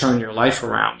is turn your life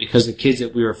around. Because the kids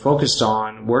that we were focused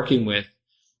on working with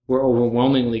were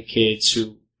overwhelmingly kids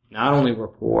who not only were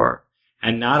poor,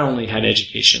 and not only had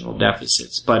educational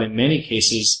deficits, but in many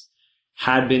cases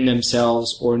had been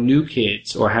themselves or knew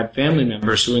kids or had family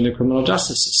members who were in the criminal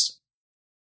justice system.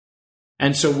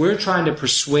 And so we're trying to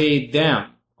persuade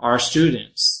them, our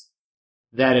students,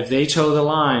 that if they toe the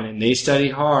line and they study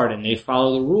hard and they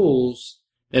follow the rules,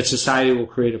 that society will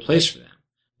create a place for them.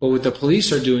 But what the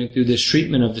police are doing through this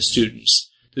treatment of the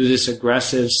students, through this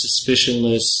aggressive,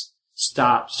 suspicionless,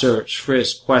 stop, search,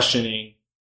 frisk, questioning,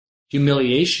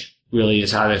 humiliation, really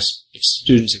is how the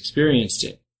students experienced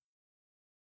it.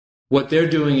 What they're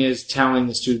doing is telling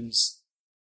the students,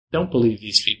 don't believe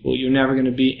these people. You're never going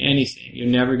to be anything. You're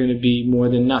never going to be more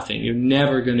than nothing. You're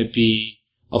never going to be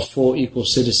a full equal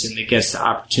citizen that gets the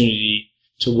opportunity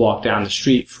to walk down the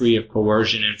street free of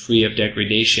coercion and free of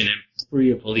degradation and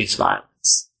free of police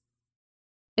violence.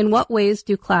 In what ways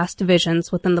do class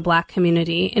divisions within the Black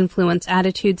community influence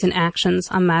attitudes and actions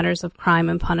on matters of crime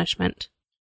and punishment?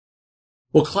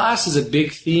 Well, class is a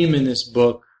big theme in this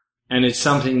book, and it's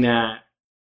something that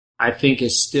I think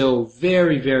is still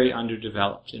very, very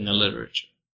underdeveloped in the literature.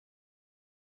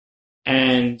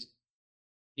 And,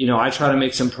 you know, I try to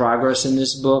make some progress in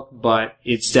this book, but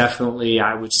it's definitely,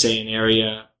 I would say, an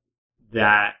area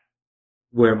that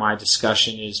where my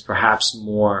discussion is perhaps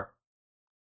more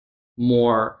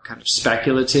kind of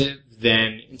speculative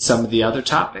than in some of the other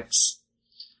topics.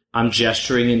 I'm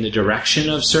gesturing in the direction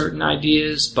of certain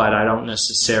ideas, but I don't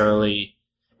necessarily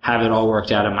have it all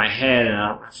worked out in my head, and I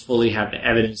don't fully have the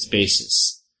evidence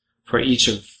basis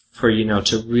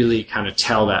to really kind of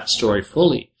tell that story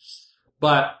fully.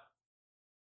 But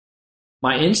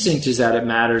my instinct is that it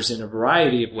matters in a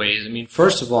variety of ways. I mean,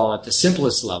 first of all, at the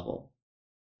simplest level,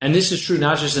 and this is true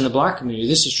not just in the Black community,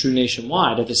 this is true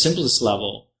nationwide, at the simplest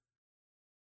level,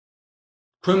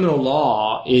 criminal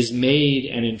law is made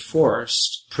and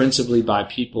enforced principally by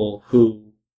people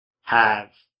who have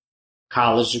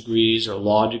college degrees or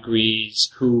law degrees,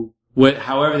 who,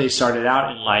 however they started out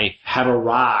in life, have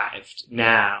arrived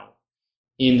now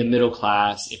in the middle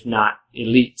class, if not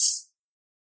elites.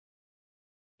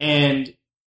 And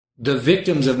the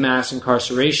victims of mass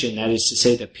incarceration, that is to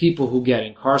say, the people who get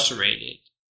incarcerated,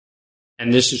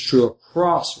 and this is true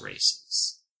across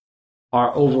races,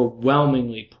 are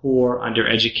overwhelmingly poor,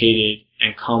 undereducated,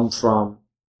 and come from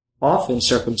often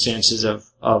circumstances of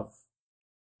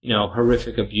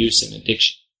horrific abuse and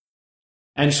addiction.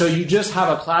 And so you just have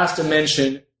a class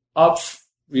dimension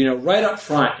right up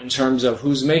front in terms of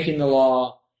who's making the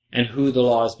law and who the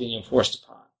law is being enforced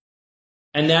upon.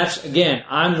 And that's, again,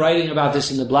 I'm writing about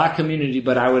this in the Black community,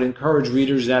 but I would encourage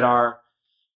readers that are,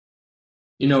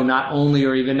 not only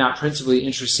or even not principally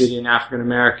interested in African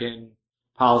American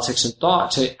politics and thought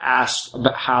to ask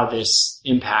about how this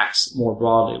impacts more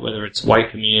broadly, whether it's white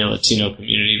community, Latino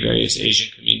community, various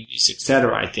Asian communities,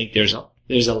 etc. I think there's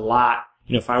a lot.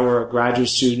 If I were a graduate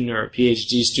student or a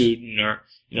PhD student or,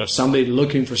 somebody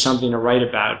looking for something to write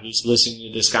about who's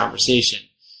listening to this conversation,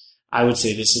 I would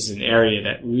say this is an area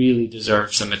that really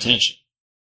deserves some attention.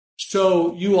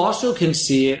 So you also can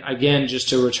see it, again, just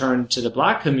to return to the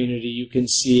Black community, you can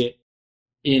see it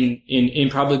in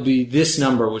probably this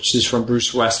number, which is from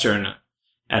Bruce Western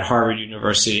at Harvard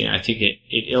University, and I think it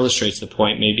illustrates the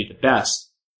point maybe the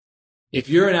best. If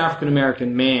you're an African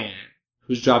American man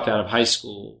who's dropped out of high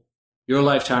school, your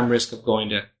lifetime risk of going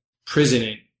to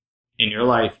prison in your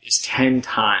life is 10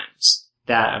 times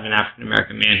that of an African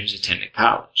American man who's attended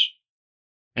college.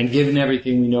 And given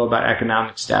everything we know about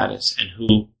economic status and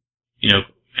who,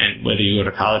 and whether you go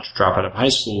to college or drop out of high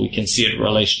school, we can see a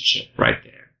relationship right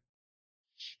there.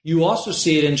 You also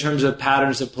see it in terms of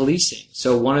patterns of policing.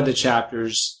 So one of the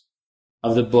chapters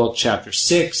of the book, chapter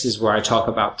 6, is where I talk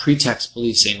about pretext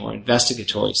policing or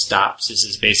investigatory stops. This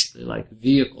is basically like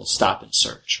vehicle stop and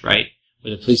search, right?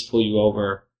 Where the police pull you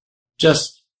over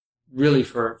just really they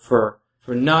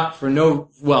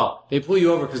pull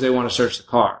you over because they want to search the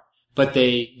car, but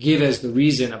they give as the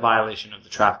reason a violation of the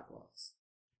traffic laws.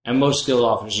 And most skilled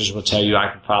officers will tell you, I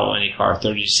can follow any car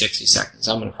 30 to 60 seconds.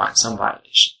 I'm going to find some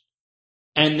violation.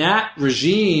 And that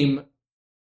regime,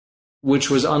 which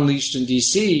was unleashed in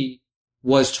D.C.,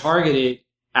 was targeted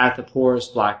at the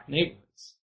poorest Black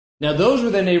neighborhoods. Now, those were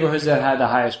the neighborhoods that had the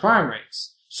highest crime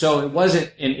rates. So it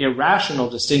wasn't an irrational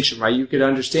distinction, right? You could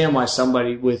understand why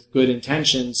somebody with good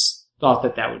intentions thought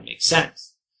that would make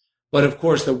sense. But of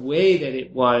course, the way that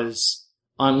it was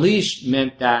unleashed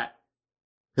meant that,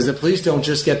 because the police don't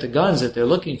just get the guns that they're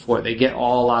looking for, they get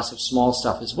lots of small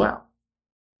stuff as well.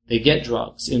 They get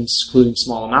drugs, including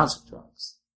small amounts of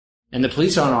drugs. And the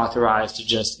police aren't authorized to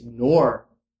just ignore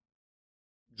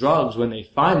drugs when they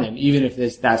find them, even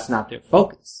if that's not their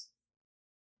focus.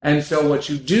 And so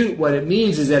what it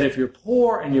means is that if you're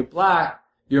poor and you're Black,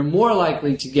 you're more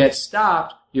likely to get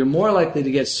stopped, you're more likely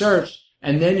to get searched,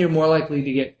 and then you're more likely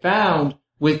to get found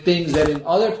with things that in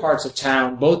other parts of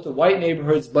town, both the white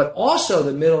neighborhoods, but also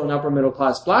the middle and upper middle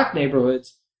class black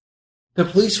neighborhoods, the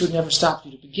police would never stop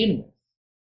you to begin with.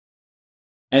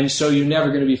 And so you're never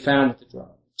going to be found with the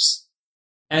drugs.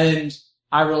 And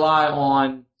I rely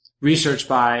on research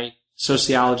by a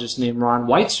sociologist named Ron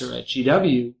Weitzer at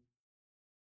GW,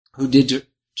 who did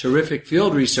terrific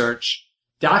field research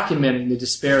documenting the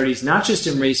disparities, not just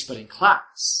in race, but in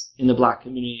class in the black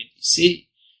community in DC.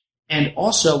 And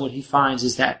also what he finds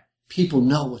is that people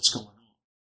know what's going on.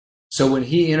 So when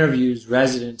he interviews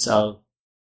residents of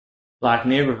black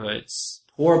neighborhoods,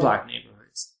 poor black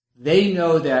neighborhoods, they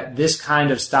know that this kind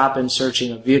of stop and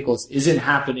searching of vehicles isn't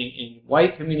happening in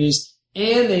white communities,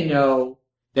 and they know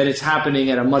that it's happening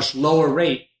at a much lower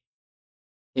rate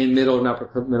in middle and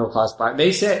upper middle class black.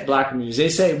 They say, black communities, they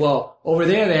say, well, over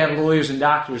there they have lawyers and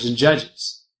doctors and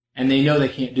judges, and they know they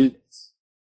can't do this.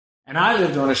 And I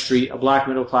lived on a street, a black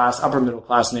middle class, upper middle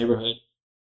class neighborhood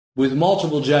with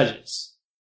multiple judges.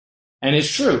 And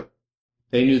it's true.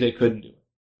 They knew they couldn't do it.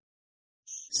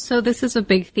 So this is a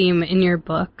big theme in your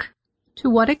book. To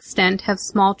what extent have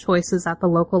small choices at the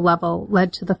local level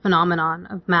led to the phenomenon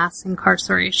of mass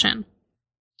incarceration?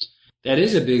 That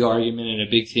is a big argument and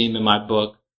a big theme in my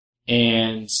book.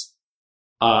 And,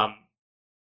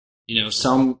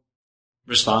 some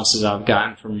responses I've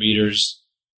gotten from readers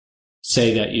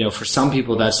say that, for some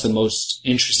people that's the most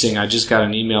interesting. I just got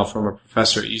an email from a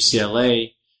professor at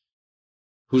UCLA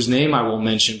whose name I won't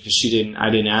mention because I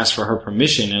didn't ask for her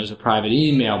permission. It was a private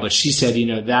email, but she said,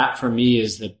 that for me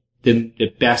is the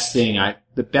best thing,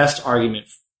 the best argument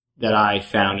that I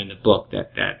found in the book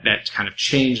that kind of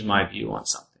changed my view on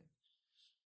something.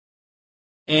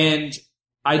 And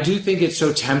I do think it's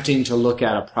so tempting to look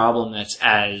at a problem that's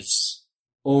as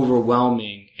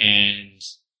overwhelming and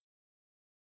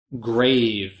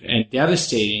grave and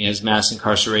devastating as mass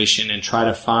incarceration and try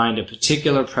to find a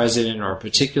particular president or a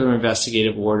particular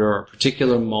investigative order or a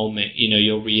particular moment.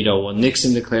 You'll read,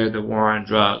 Nixon declared the war on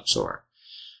drugs or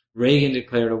Reagan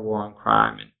declared a war on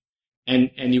crime.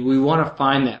 And we want to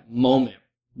find that moment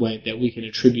that we can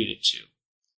attribute it to.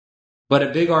 But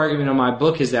a big argument in my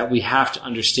book is that we have to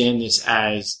understand this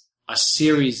as a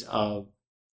series of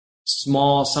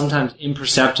small, sometimes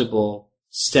imperceptible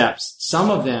steps, some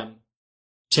of them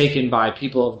taken by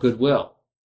people of goodwill.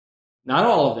 Not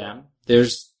all of them.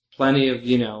 There's plenty of,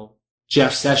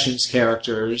 Jeff Sessions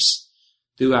characters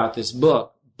throughout this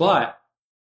book, but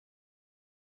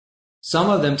some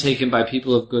of them taken by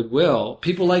people of goodwill,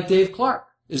 people like Dave Clark.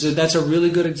 That's a really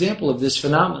good example of this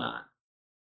phenomenon.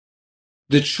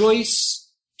 The choice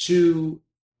to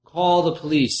call the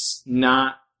police,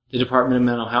 not the Department of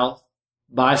Mental Health,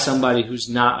 by somebody who's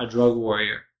not a drug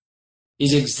warrior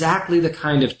is exactly the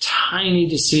kind of tiny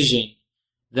decision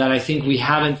that I think we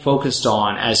haven't focused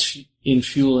on as in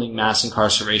fueling mass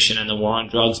incarceration and the war on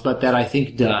drugs, but that I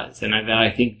think does, and that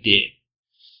I think did.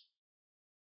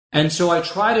 And so I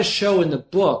try to show in the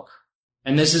book,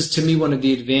 and this is to me one of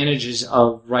the advantages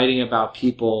of writing about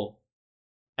people,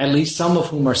 at least some of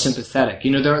whom are sympathetic.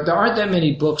 There aren't that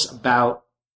many books about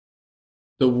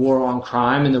the war on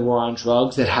crime and the war on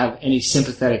drugs that have any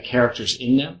sympathetic characters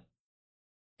in them.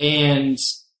 And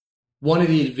one of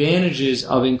the advantages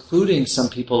of including some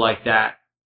people like that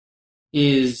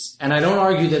is, and I don't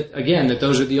argue that, again, that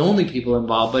those are the only people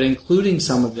involved, but including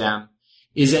some of them,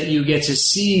 is that you get to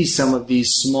see some of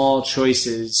these small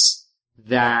choices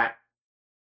that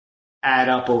add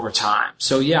up over time.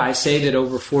 So yeah, I say that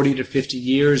over 40 to 50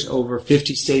 years, over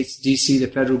 50 states, DC, the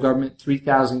federal government,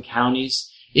 3,000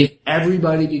 counties, if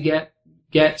everybody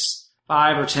gets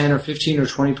 5 or 10 or 15 or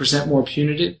 20% more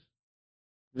punitive,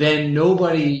 then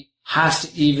nobody has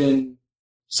to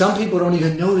some people don't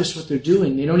even notice what they're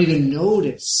doing. They don't even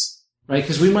notice, right?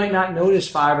 Because we might not notice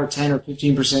 5 or 10 or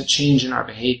 15% change in our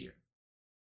behavior.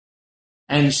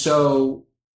 And so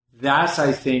that's,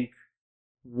 I think,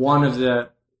 one of the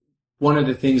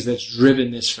things that's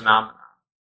driven this phenomenon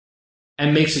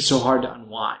and makes it so hard to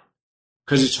unwind,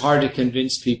 because it's hard to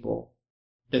convince people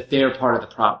that they're part of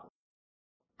the problem.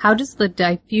 How does the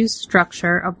diffuse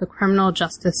structure of the criminal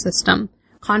justice system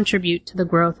contribute to the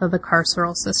growth of the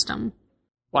carceral system?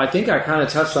 Well, I think I kind of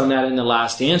touched on that in the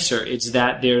last answer. It's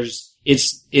that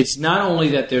it's not only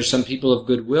that there's some people of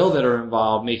goodwill that are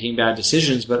involved making bad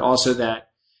decisions, but also that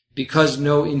because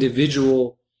no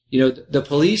individual, the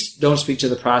police don't speak to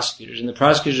the prosecutors, and the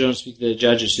prosecutors don't speak to the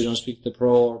judges, who don't speak to the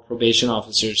parole or probation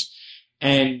officers.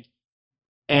 And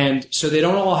so they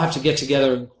don't all have to get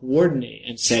together and coordinate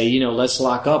and say, let's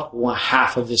lock up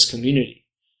half of this community.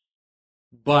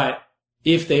 But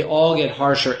if they all get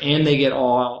harsher and they get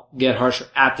harsher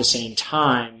at the same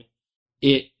time,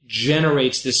 it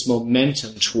generates this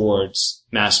momentum towards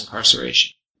mass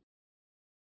incarceration.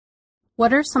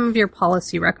 What are some of your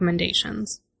policy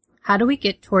recommendations? How do we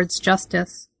get towards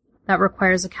justice that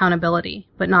requires accountability,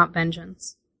 but not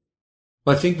vengeance?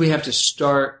 Well, I think we have to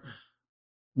start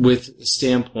with the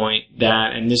standpoint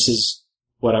that, and this is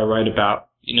what I write about,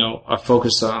 I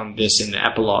focus on this in the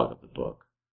epilogue of the book,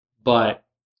 but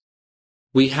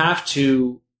we have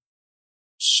to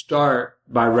start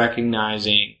by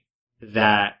recognizing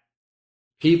that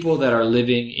people that are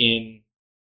living in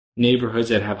neighborhoods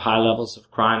that have high levels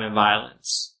of crime and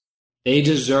violence, they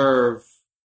deserve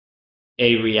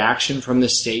a reaction from the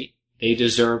state. They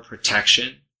deserve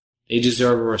protection. They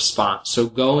deserve a response. So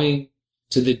going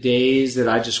to the days that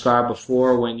I described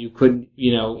before when you couldn't,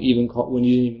 when you didn't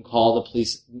even call the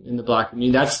police in the Black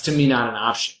community, that's to me not an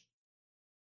option.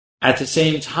 At the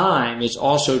same time, it's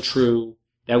also true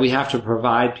that we have to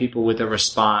provide people with a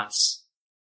response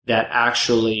that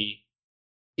actually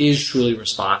is truly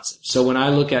responsive. So when I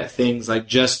look at things like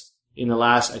just in the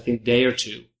last, I think, day or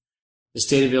two, the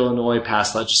state of Illinois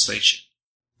passed legislation,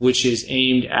 which is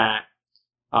aimed at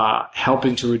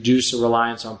helping to reduce the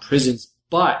reliance on prisons,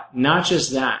 but not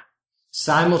just that,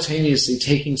 simultaneously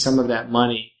taking some of that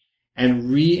money and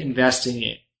reinvesting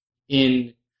it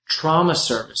in trauma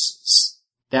services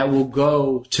that will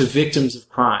go to victims of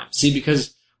crime. See,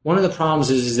 because one of the problems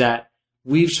is that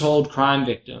we've told crime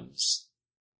victims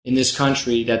in this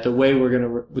country that the way we're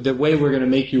going to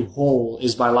make you whole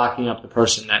is by locking up the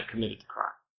person that committed the crime.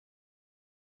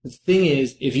 The thing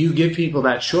is, if you give people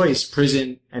that choice,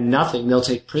 prison and nothing, they'll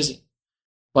take prison.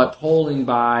 But polling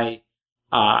by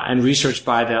and research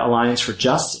by the Alliance for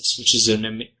Justice, which is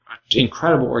an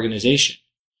incredible organization,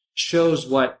 shows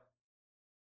what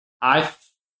I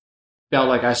felt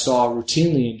like I saw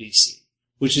routinely in D.C.,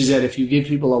 which is that if you give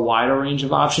people a wider range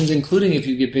of options, including if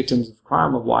you give victims of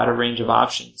crime a wider range of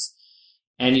options,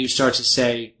 and you start to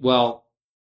say, well,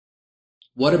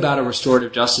 what about a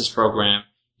restorative justice program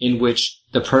in which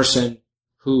the person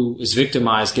who is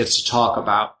victimized gets to talk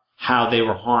about how they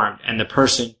were harmed, and the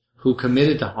person who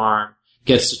committed the harm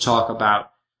gets to talk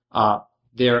about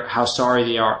how sorry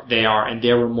they are and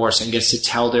their remorse, and gets to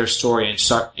tell their story and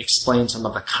explain some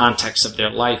of the context of their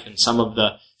life and some of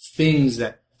the things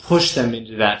that push them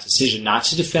into that decision, not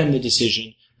to defend the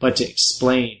decision, but to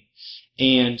explain.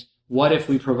 And what if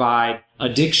we provide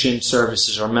addiction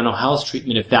services or mental health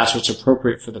treatment if that's what's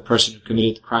appropriate for the person who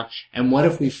committed the crime? And what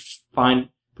if we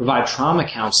provide trauma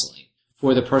counseling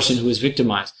for the person who is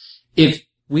victimized? If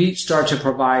we start to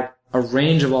provide a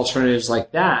range of alternatives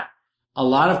like that, a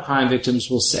lot of crime victims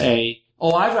will say,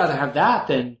 oh, I'd rather have that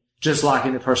than just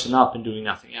locking the person up and doing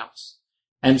nothing else.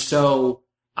 And so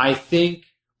I think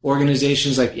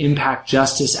organizations like Impact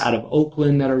Justice out of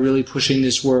Oakland that are really pushing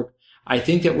this work, I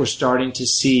think that we're starting to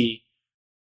see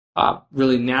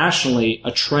really nationally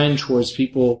a trend towards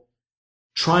people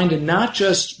trying to not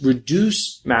just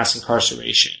reduce mass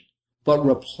incarceration, but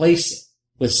replace it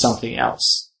with something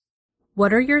else.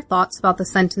 What are your thoughts about the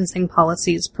sentencing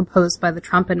policies proposed by the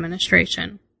Trump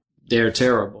administration? They're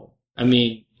terrible. I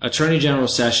mean, Attorney General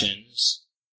Sessions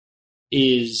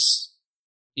is,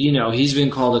 he's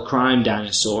been called a crime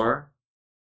dinosaur.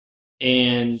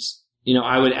 And,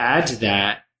 I would add to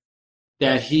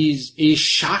that he's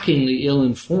shockingly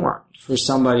ill-informed for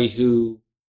somebody who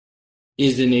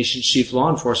is the nation's chief law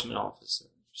enforcement officer.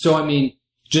 So, I mean,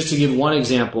 just to give one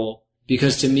example,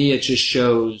 because to me it just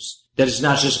shows that it's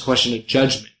not just a question of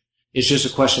judgment. It's just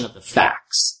a question of the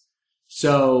facts.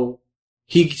 So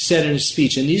he said in his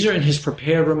speech, and these are in his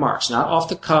prepared remarks, not off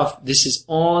the cuff. This is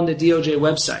on the DOJ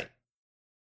website.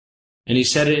 And he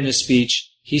said it in his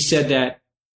speech. He said that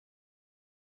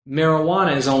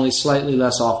marijuana is only slightly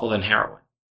less awful than heroin.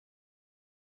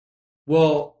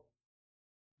 Well,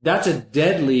 that's a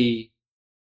deadly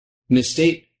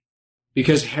misstatement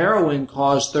because heroin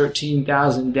caused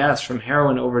 13,000 deaths from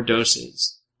heroin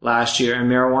overdoses last year,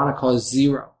 and marijuana caused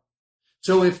 0.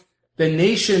 So if the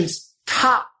nation's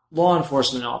top law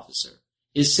enforcement officer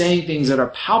is saying things that are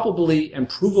palpably and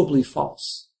provably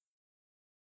false,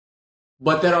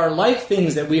 but that are like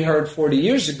things that we heard 40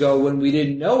 years ago when we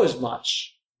didn't know as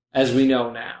much as we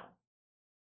know now,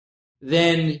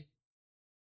 then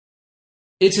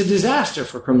it's a disaster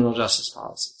for criminal justice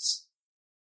policies.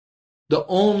 The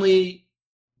only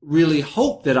really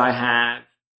hope that I have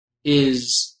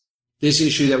is this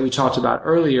issue that we talked about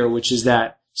earlier, which is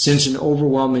that since an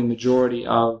overwhelming majority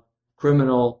of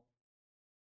criminal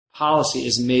policy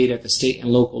is made at the state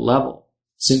and local level,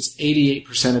 since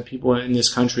 88% of people in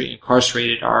this country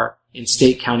incarcerated are in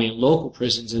state, county, and local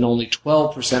prisons, and only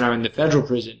 12% are in the federal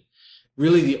prison.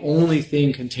 Really, the only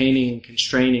thing containing and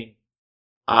constraining,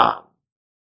 the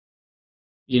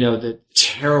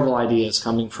terrible ideas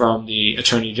coming from the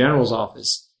Attorney General's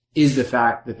office is the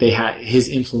fact that his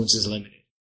influence is limited.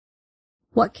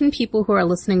 What can people who are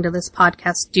listening to this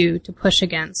podcast do to push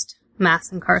against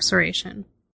mass incarceration?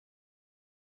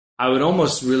 I would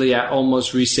almost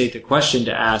restate the question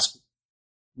to ask,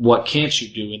 what can't you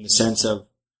do, in the sense of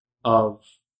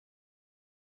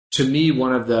to me,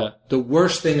 one of the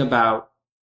worst thing about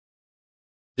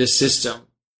this system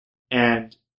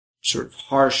and sort of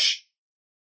harsh,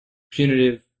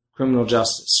 punitive criminal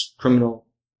justice, criminal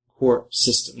court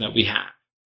system that we have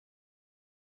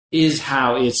is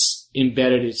how it's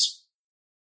embedded its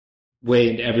way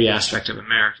into every aspect of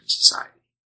American society.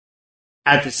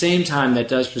 At the same time, that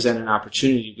does present an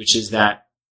opportunity, which is that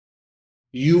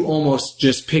you almost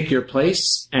just pick your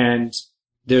place and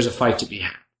there's a fight to be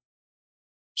had.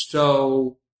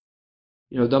 So,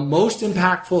 the most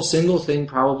impactful single thing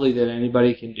probably that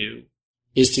anybody can do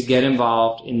is to get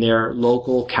involved in their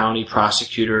local county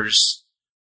prosecutors,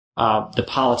 the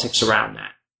politics around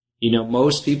that.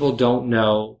 Most people don't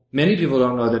know, many people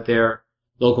don't know that their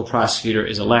local prosecutor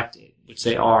is elected, which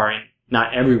they are in,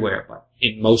 not everywhere, but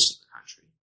in most of the country.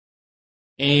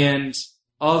 And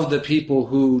of the people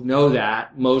who know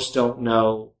that, most don't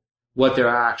know what their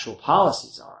actual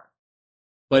policies are.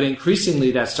 But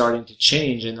increasingly that's starting to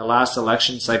change. In the last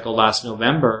election cycle last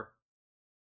November,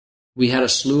 we had a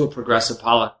slew of progressive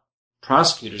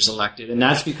prosecutors elected. And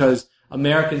that's because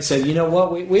Americans said, you know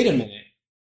what, wait a minute.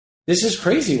 This is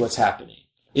crazy what's happening.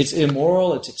 It's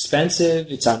immoral, it's expensive,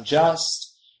 it's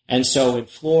unjust. And so in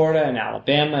Florida and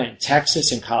Alabama and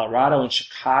Texas and Colorado and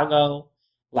Chicago,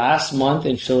 last month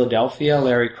in Philadelphia,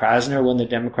 Larry Krasner won the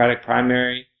Democratic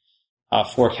primary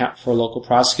for local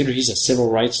prosecutor. He's a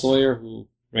civil rights lawyer who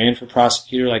ran for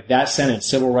prosecutor. Like that sentence,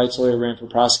 civil rights lawyer ran for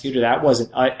prosecutor, that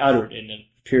wasn't uttered in the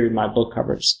period my book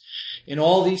covers. In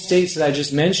all these states that I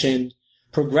just mentioned,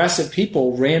 progressive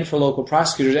people ran for local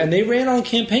prosecutors, and they ran on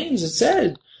campaigns that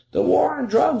said, the war on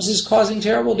drugs is causing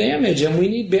terrible damage, and we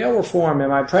need bail reform, and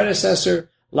my predecessor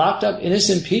locked up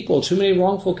innocent people, too many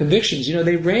wrongful convictions.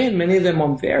 They ran, many of them,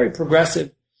 on very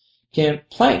progressive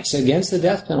planks against the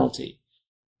death penalty.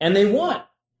 And they won.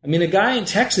 I mean, a guy in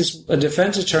Texas, a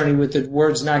defense attorney with the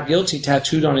words not guilty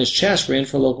tattooed on his chest, ran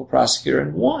for local prosecutor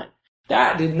and won.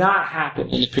 That did not happen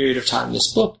in the period of time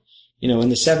this book. In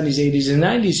the 70s, 80s, and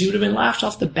 90s, you would have been laughed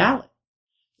off the ballot.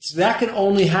 So that can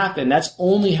only happen. That's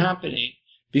only happening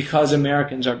because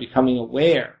Americans are becoming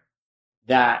aware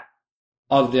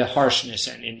of the harshness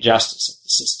and injustice of the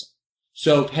system.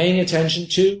 So paying attention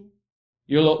to,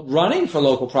 you're running for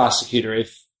local prosecutor.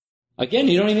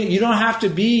 You don't have to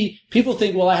be, people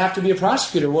think, well, I have to be a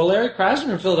prosecutor. Well, Larry Krasner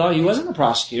in Philadelphia, he wasn't a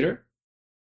prosecutor.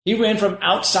 He ran from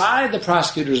outside the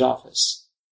prosecutor's office.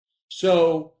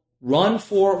 So run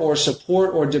for or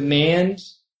support or demand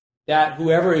that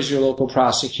whoever is your local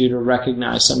prosecutor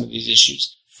recognize some of these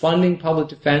issues. Funding public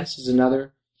defense is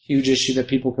another huge issue that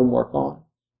people can work on.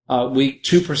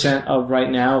 2% of right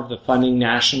now of the funding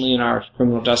nationally in our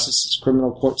criminal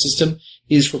court system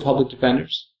is for public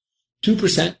defenders.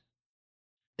 2%.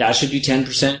 That should be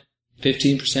 10%,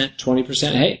 15%,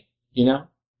 20%. Hey,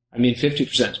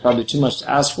 50% is probably too much to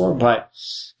ask for, but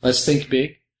let's think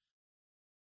big.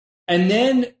 And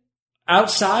then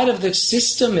outside of the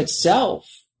system itself,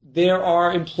 there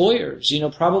are employers.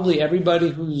 Probably everybody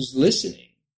who's listening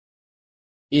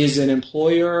is an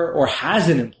employer or has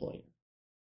an employer.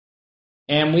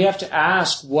 And we have to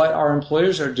ask what our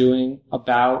employers are doing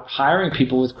about hiring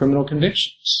people with criminal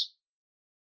convictions.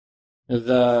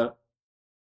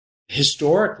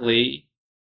 Historically,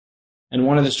 and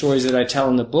one of the stories that I tell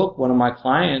in the book, one of my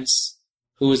clients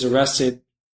who was arrested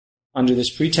under this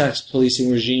pretext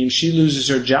policing regime, she loses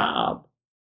her job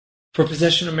for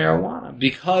possession of marijuana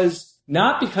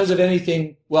not because of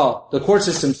anything. Well, the court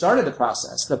system started the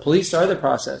process. The police started the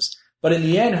process. But in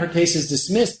the end, her case is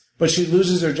dismissed, but she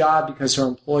loses her job because her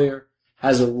employer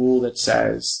has a rule that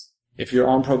says if you're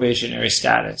on probationary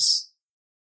status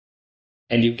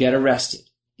and you get arrested,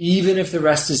 even if the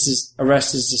arrest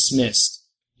is dismissed,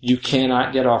 you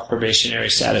cannot get off probationary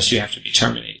status. You have to be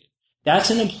terminated.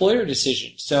 That's an employer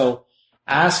decision. So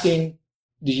asking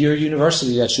your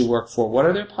university that you work for, what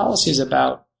are their policies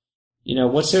about,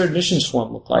 what's their admissions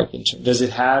form look like? Does it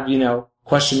have,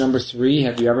 question number 3,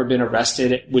 have you ever been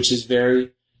arrested, which is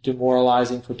very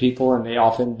demoralizing for people, and they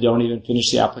often don't even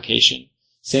finish the application.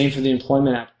 Same for the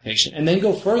employment application. And then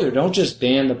go further. Don't just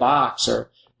ban the box or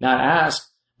not ask,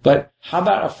 but how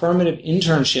about affirmative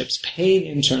internships, paid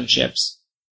internships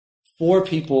for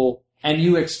people and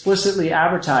you explicitly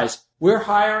advertise, we're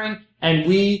hiring and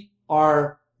we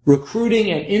are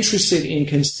recruiting and interested in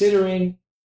considering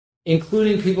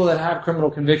including people that have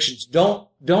criminal convictions. Don't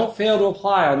fail to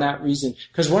apply on that reason.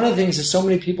 Because one of the things is so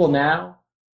many people now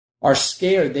are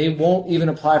scared. They won't even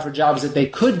apply for jobs that they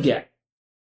could get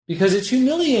because it's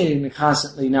humiliating to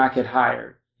constantly not get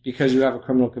hired because you have a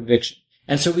criminal conviction.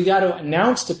 And so we got to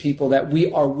announce to people that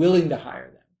we are willing to hire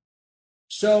them.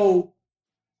 So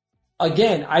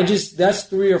again, that's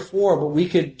 3 or 4, but we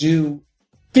could do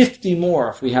 50 more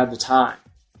if we had the time.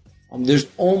 There's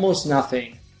almost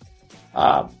nothing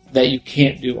that you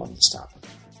can't do on this topic.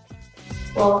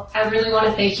 Well, I really want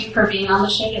to thank you for being on the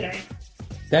show today.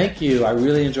 Thank you. I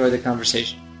really enjoyed the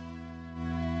conversation.